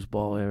in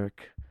foosball,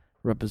 Eric.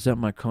 Represent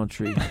my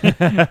country.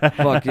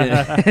 Fucking.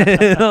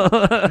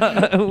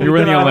 You were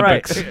in the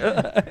Olympics.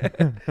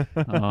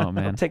 Oh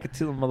man. Take it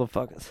to the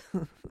motherfuckers.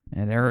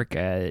 And Eric,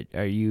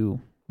 are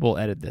you? We'll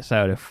edit this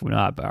out if we're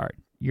not. But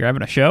you're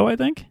having a show, I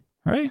think,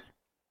 right?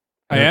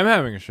 I am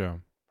having a show.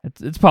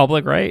 It's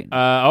public, right?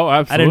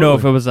 Absolutely. I didn't know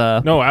if it was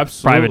a. No,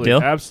 absolutely. Private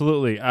deal?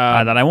 Absolutely.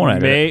 Then I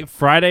won't edit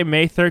Friday,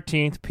 May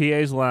 13th,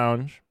 PA's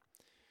Lounge.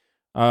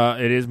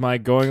 It is my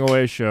going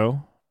away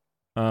show.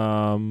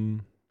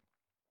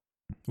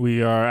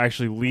 We are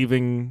actually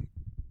leaving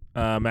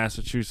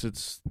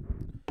Massachusetts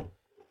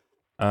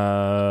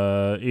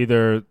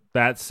either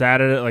that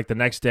Saturday, like the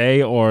next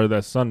day, or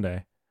the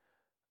Sunday.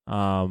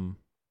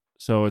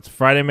 So it's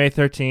Friday, May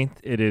 13th.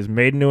 It is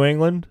Made in New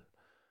England.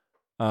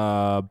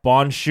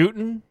 Bon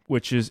Shootin',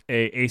 which is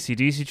a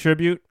AC/DC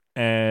tribute,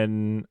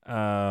 and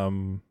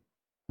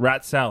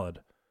Rat Salad,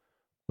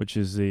 which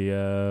is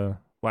the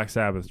Black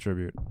Sabbath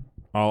tribute.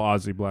 All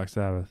Aussie Black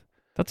Sabbath.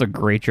 That's a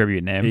great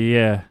tribute name.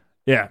 Yeah.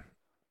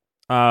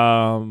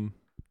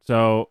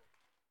 So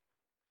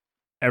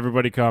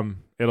Everybody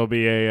come. It'll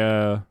be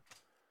a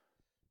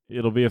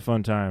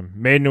fun time.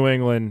 Made in New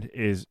England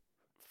is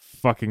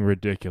fucking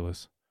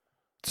ridiculous.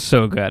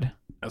 So good.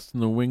 That's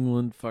New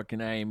England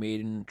fucking Iron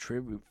Maiden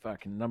tribute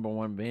fucking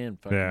 #1 band.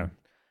 Fucking Yeah.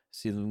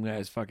 see them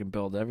guys fucking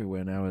build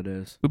everywhere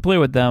nowadays. We played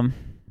with them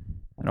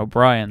at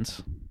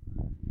O'Brien's,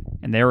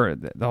 and they were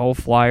the whole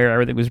flyer,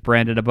 everything was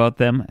branded about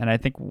them, and I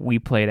think we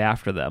played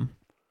after them.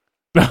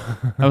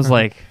 I was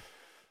like,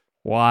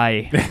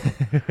 why?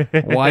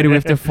 Why do we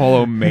have to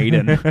follow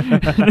Maiden?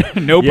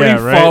 Nobody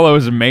Yeah, right?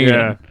 follows Maiden.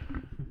 Yeah.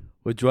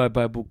 We drive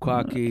by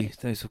Bukaki.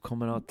 Thanks for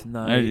coming out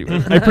tonight.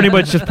 I pretty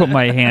much just put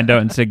my hand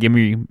out and said, give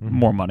me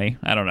more money.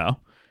 I don't know.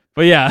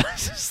 But yeah,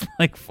 it's just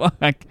like, fuck.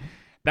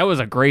 That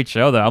was a great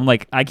show, though. I'm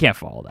like, I can't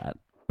follow that.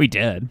 We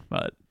did,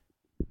 but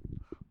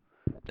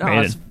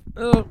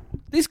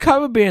These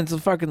cover bands are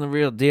fucking the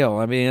real deal.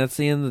 I mean, at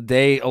the end of the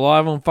day, a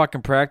lot of them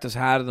fucking practice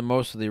harder than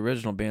most of the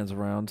original bands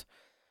around.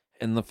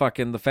 And the fact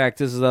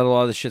is that a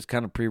lot of the shit's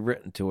kind of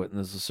pre-written to it, and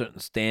there's a certain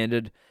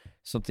standard,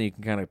 something you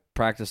can kind of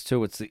practice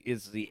to. It's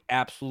the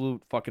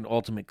absolute fucking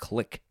ultimate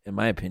click, in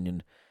my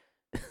opinion.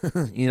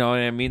 You know,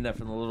 and I mean that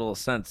from the literal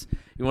sense.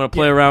 You want to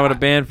play around with a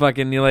band,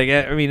 fucking, you're like,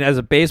 I mean, as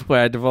a bass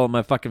player, I develop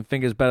my fucking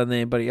fingers better than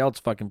anybody else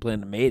fucking playing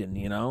the Maiden,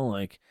 you know?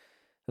 Like,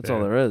 that's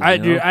all there is.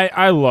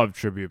 I love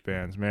tribute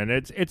bands, man.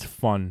 It's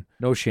fun.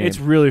 No shame. It's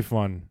really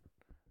fun.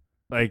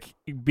 Like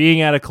being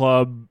at a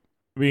club,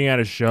 being at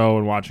a show,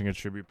 and watching a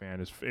tribute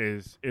band is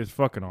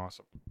fucking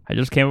awesome. I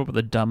just came up with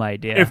a dumb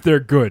idea. If they're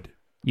good.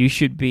 You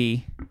should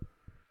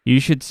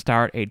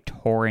start a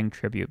touring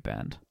tribute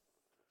band.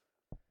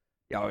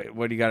 Yo,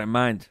 what do you got in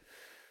mind?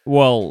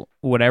 Well,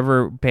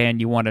 whatever band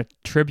you want to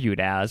tribute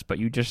as, but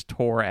you just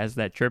tour as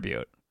that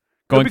tribute.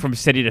 Going from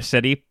city to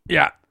city,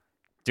 Yeah.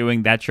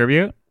 doing that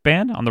tribute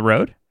band on the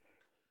road?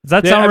 Does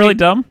that sound really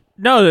dumb?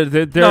 No,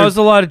 There's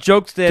a lot of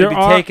jokes there to be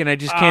there are, taken. I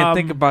just can't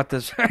think about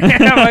this.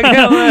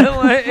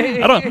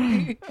 I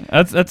don't.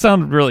 That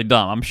sounds really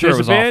dumb. I'm sure it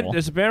was awful.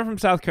 There's a band from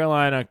South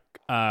Carolina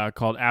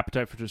called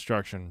Appetite for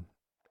Destruction,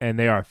 and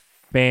they are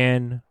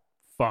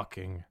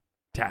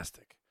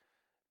fan-fucking-tastic.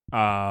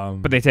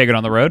 But they take it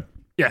on the road?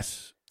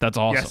 Yes. That's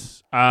awesome.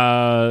 Yes.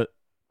 I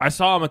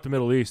saw them at the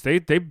Middle East. They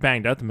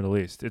banged out the Middle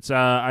East. It's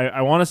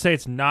I want to say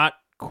it's not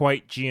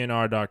quite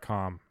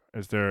gnr.com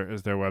is their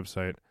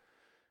website.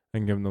 I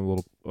can give them a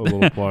little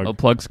plug. Little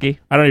plug ski.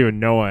 I don't even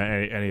know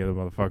any of the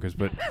motherfuckers,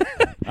 but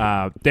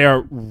they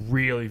are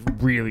really,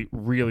 really,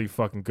 really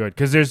fucking good.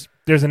 Because there's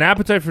an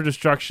Appetite for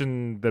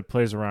Destruction that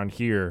plays around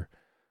here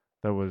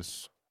that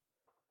was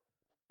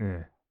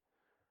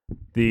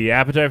the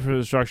Appetite for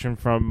Destruction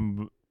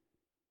from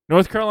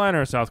North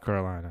Carolina or South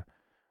Carolina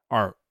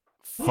are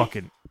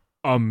fucking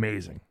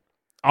amazing.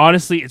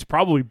 Honestly, it's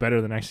probably better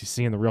than actually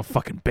seeing the real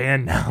fucking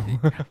band now.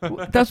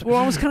 That's what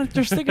I was kind of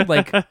just thinking,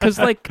 like, because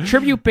like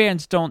tribute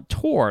bands don't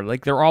tour,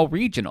 like they're all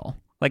regional.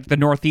 Like the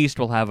Northeast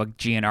will have a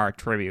GNR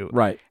tribute,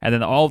 Right. And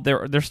then all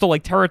they're still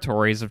like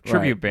territories of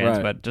tribute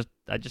bands, right. but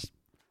I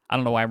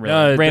don't know why I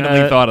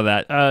randomly thought of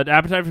that.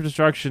 Appetite for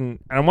Destruction,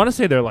 and I want to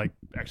say they're like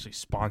actually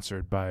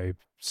sponsored by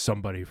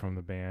somebody from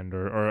the band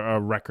or a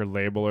record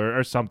label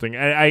or something.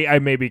 I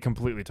may be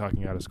completely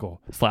talking out of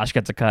school. Slash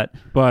gets a cut.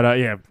 But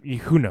yeah,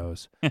 who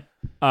knows?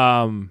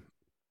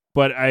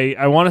 But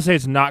I want to say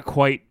it's not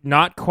quite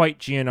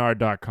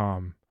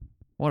GNR.com.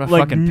 What a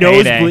Like fucking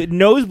payday.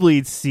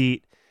 nosebleed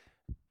seat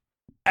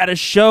at a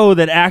show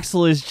that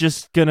Axl is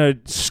just gonna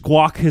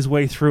squawk his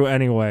way through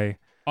anyway.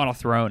 On a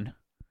throne.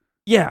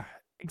 Yeah,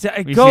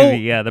 exactly. You Go.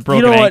 see the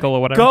broken you know ankle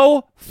or whatever.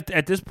 Go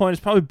at this point.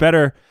 It's probably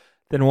better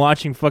than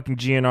watching fucking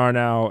GNR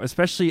now,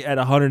 especially at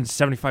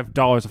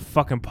 $175 a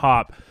fucking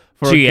pop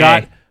for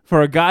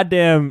a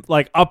goddamn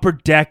like upper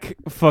deck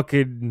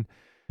fucking.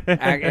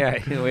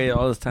 Wait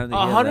all this time to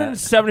hear that.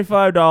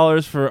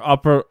 $175 for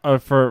upper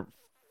for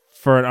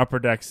an upper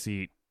deck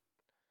seat.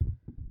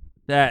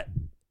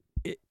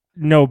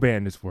 No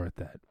band is worth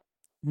that.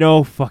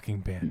 No fucking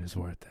band is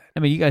worth that.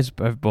 I mean, you guys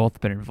have both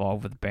been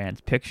involved with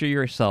bands. Picture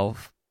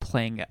yourself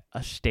playing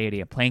a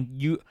stadium,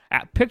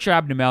 picture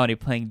Abnormality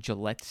playing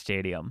Gillette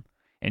Stadium,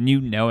 and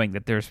you knowing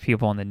that there's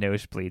people in the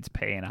nosebleeds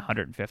paying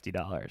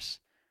 $150.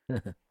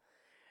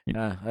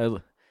 Yeah, I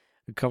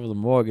cover the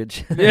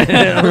mortgage.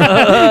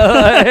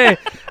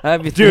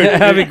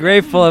 I'd be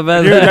grateful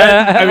about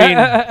that.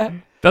 I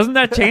mean, doesn't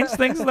that change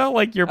things though?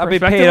 Like your I'll be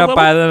perspective paid a up little?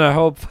 by then, I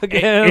hope.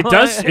 it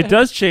does. It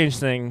does change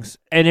things.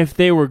 And if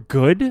they were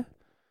good,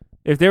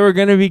 if they were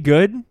gonna be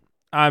good,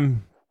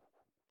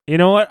 you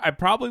know what? I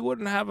probably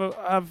wouldn't have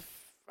a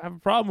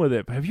problem with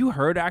it. But have you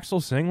heard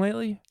Axl sing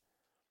lately?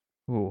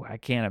 Ooh, I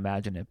can't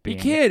imagine it being.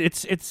 You can't.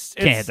 It's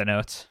Can't hit the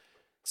notes.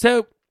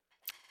 So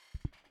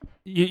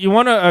you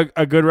want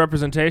a good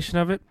representation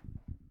of it?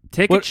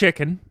 Take a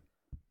chicken,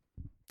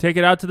 take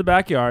it out to the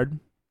backyard,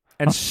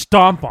 and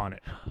stomp on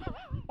it.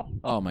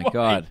 Oh my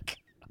god.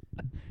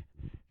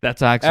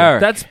 That's Axl.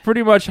 Eric. That's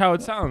pretty much how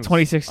it sounds.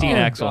 2016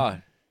 Axl.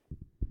 God.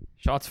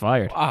 Shots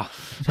fired. Ah,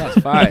 shots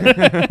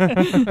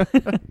fired.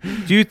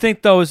 Do you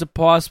think though, is it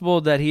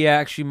possible that he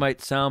actually might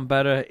sound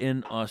better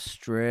in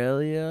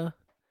Australia?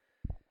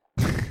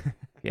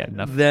 Yeah,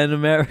 enough. than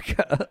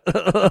America.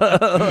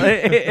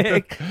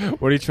 Like,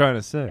 What are you trying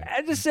to say?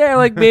 I just say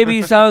like maybe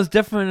he sounds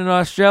different in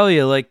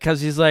Australia, like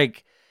because he's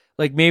like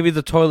maybe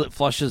the toilet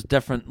flushes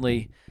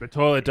differently. The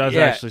toilet does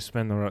Yeah. actually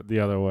spin the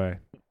other way.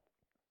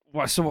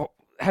 So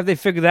have they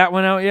figured that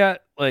one out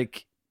yet?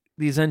 Like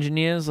these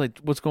engineers, like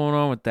what's going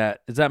on with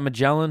that? Is that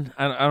Magellan?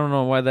 I don't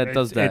know why that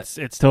does that.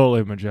 It's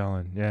totally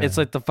Magellan. Yeah, It's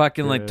like the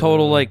fucking like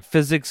total like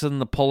physics and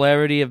the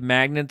polarity of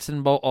magnets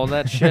and all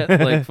that shit.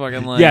 Like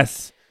fucking like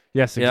yes,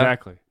 Yeah.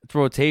 exactly. it's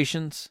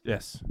rotations.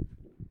 Yes.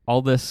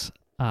 All this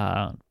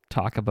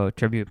talk about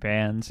tribute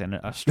bands in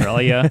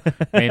Australia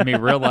made me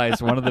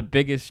realize one of the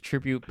biggest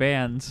tribute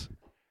bands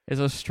is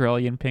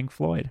Australian Pink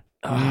Floyd.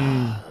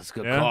 That's a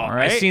good Yeah. call.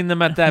 Right? I seen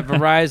them at that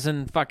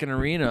Verizon fucking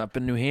arena up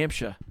in New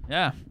Hampshire.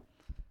 Yeah.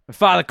 My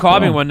father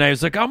called me Cool. one night. He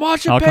was like, "I'm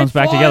watching All Pink comes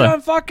back Floyd together.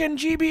 on fucking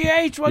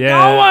GBH. We're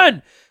Yeah.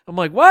 going." I'm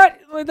like, "What?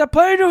 Like they're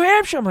playing New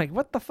Hampshire?" I'm like,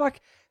 "What the fuck?"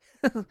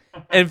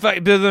 In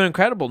fact, they're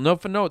incredible.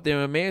 Note for note,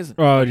 they're amazing.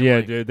 Oh Fucking, yeah,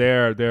 like, dude,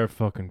 they're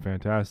fucking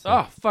fantastic.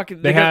 Oh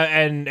fucking! they got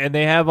have and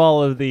they have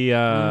all of the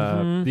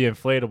Mhm. the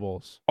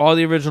inflatables. all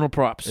the original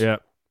props. Yeah,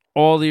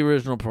 All the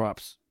original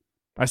props.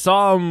 I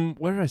saw him.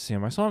 Where did I see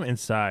him? I saw him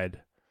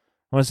inside.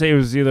 I want to say it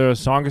was either a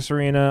Songus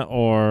Arena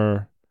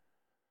or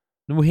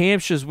New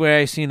Hampshire's where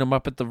I seen them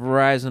up at the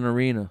Verizon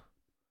Arena.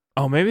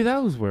 maybe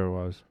that was where it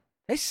was.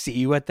 I see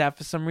you at that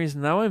for some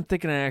reason. Now I'm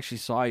thinking I actually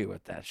saw you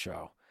at that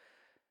show.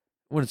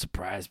 Wouldn't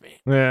surprise me.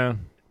 Yeah,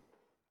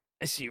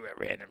 I see you at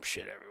random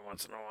shit every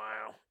once in a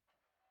while.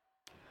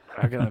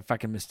 How can I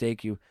fucking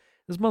mistake you?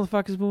 This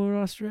motherfucker's moving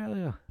to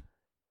Australia.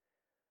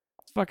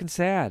 It's fucking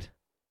sad.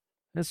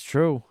 That's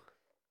true.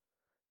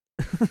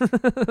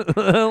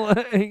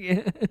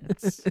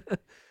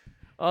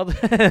 all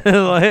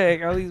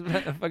these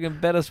fucking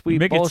bittersweet You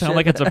make bullshit. it sound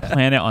like it's a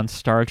planet on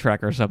Star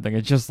Trek or something.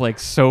 It's just like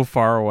so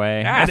far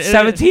away. Ah,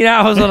 17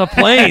 hours on a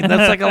plane.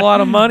 That's like a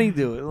lot of money,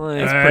 dude.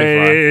 Like, It's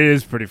pretty far. It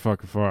is pretty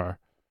fucking far.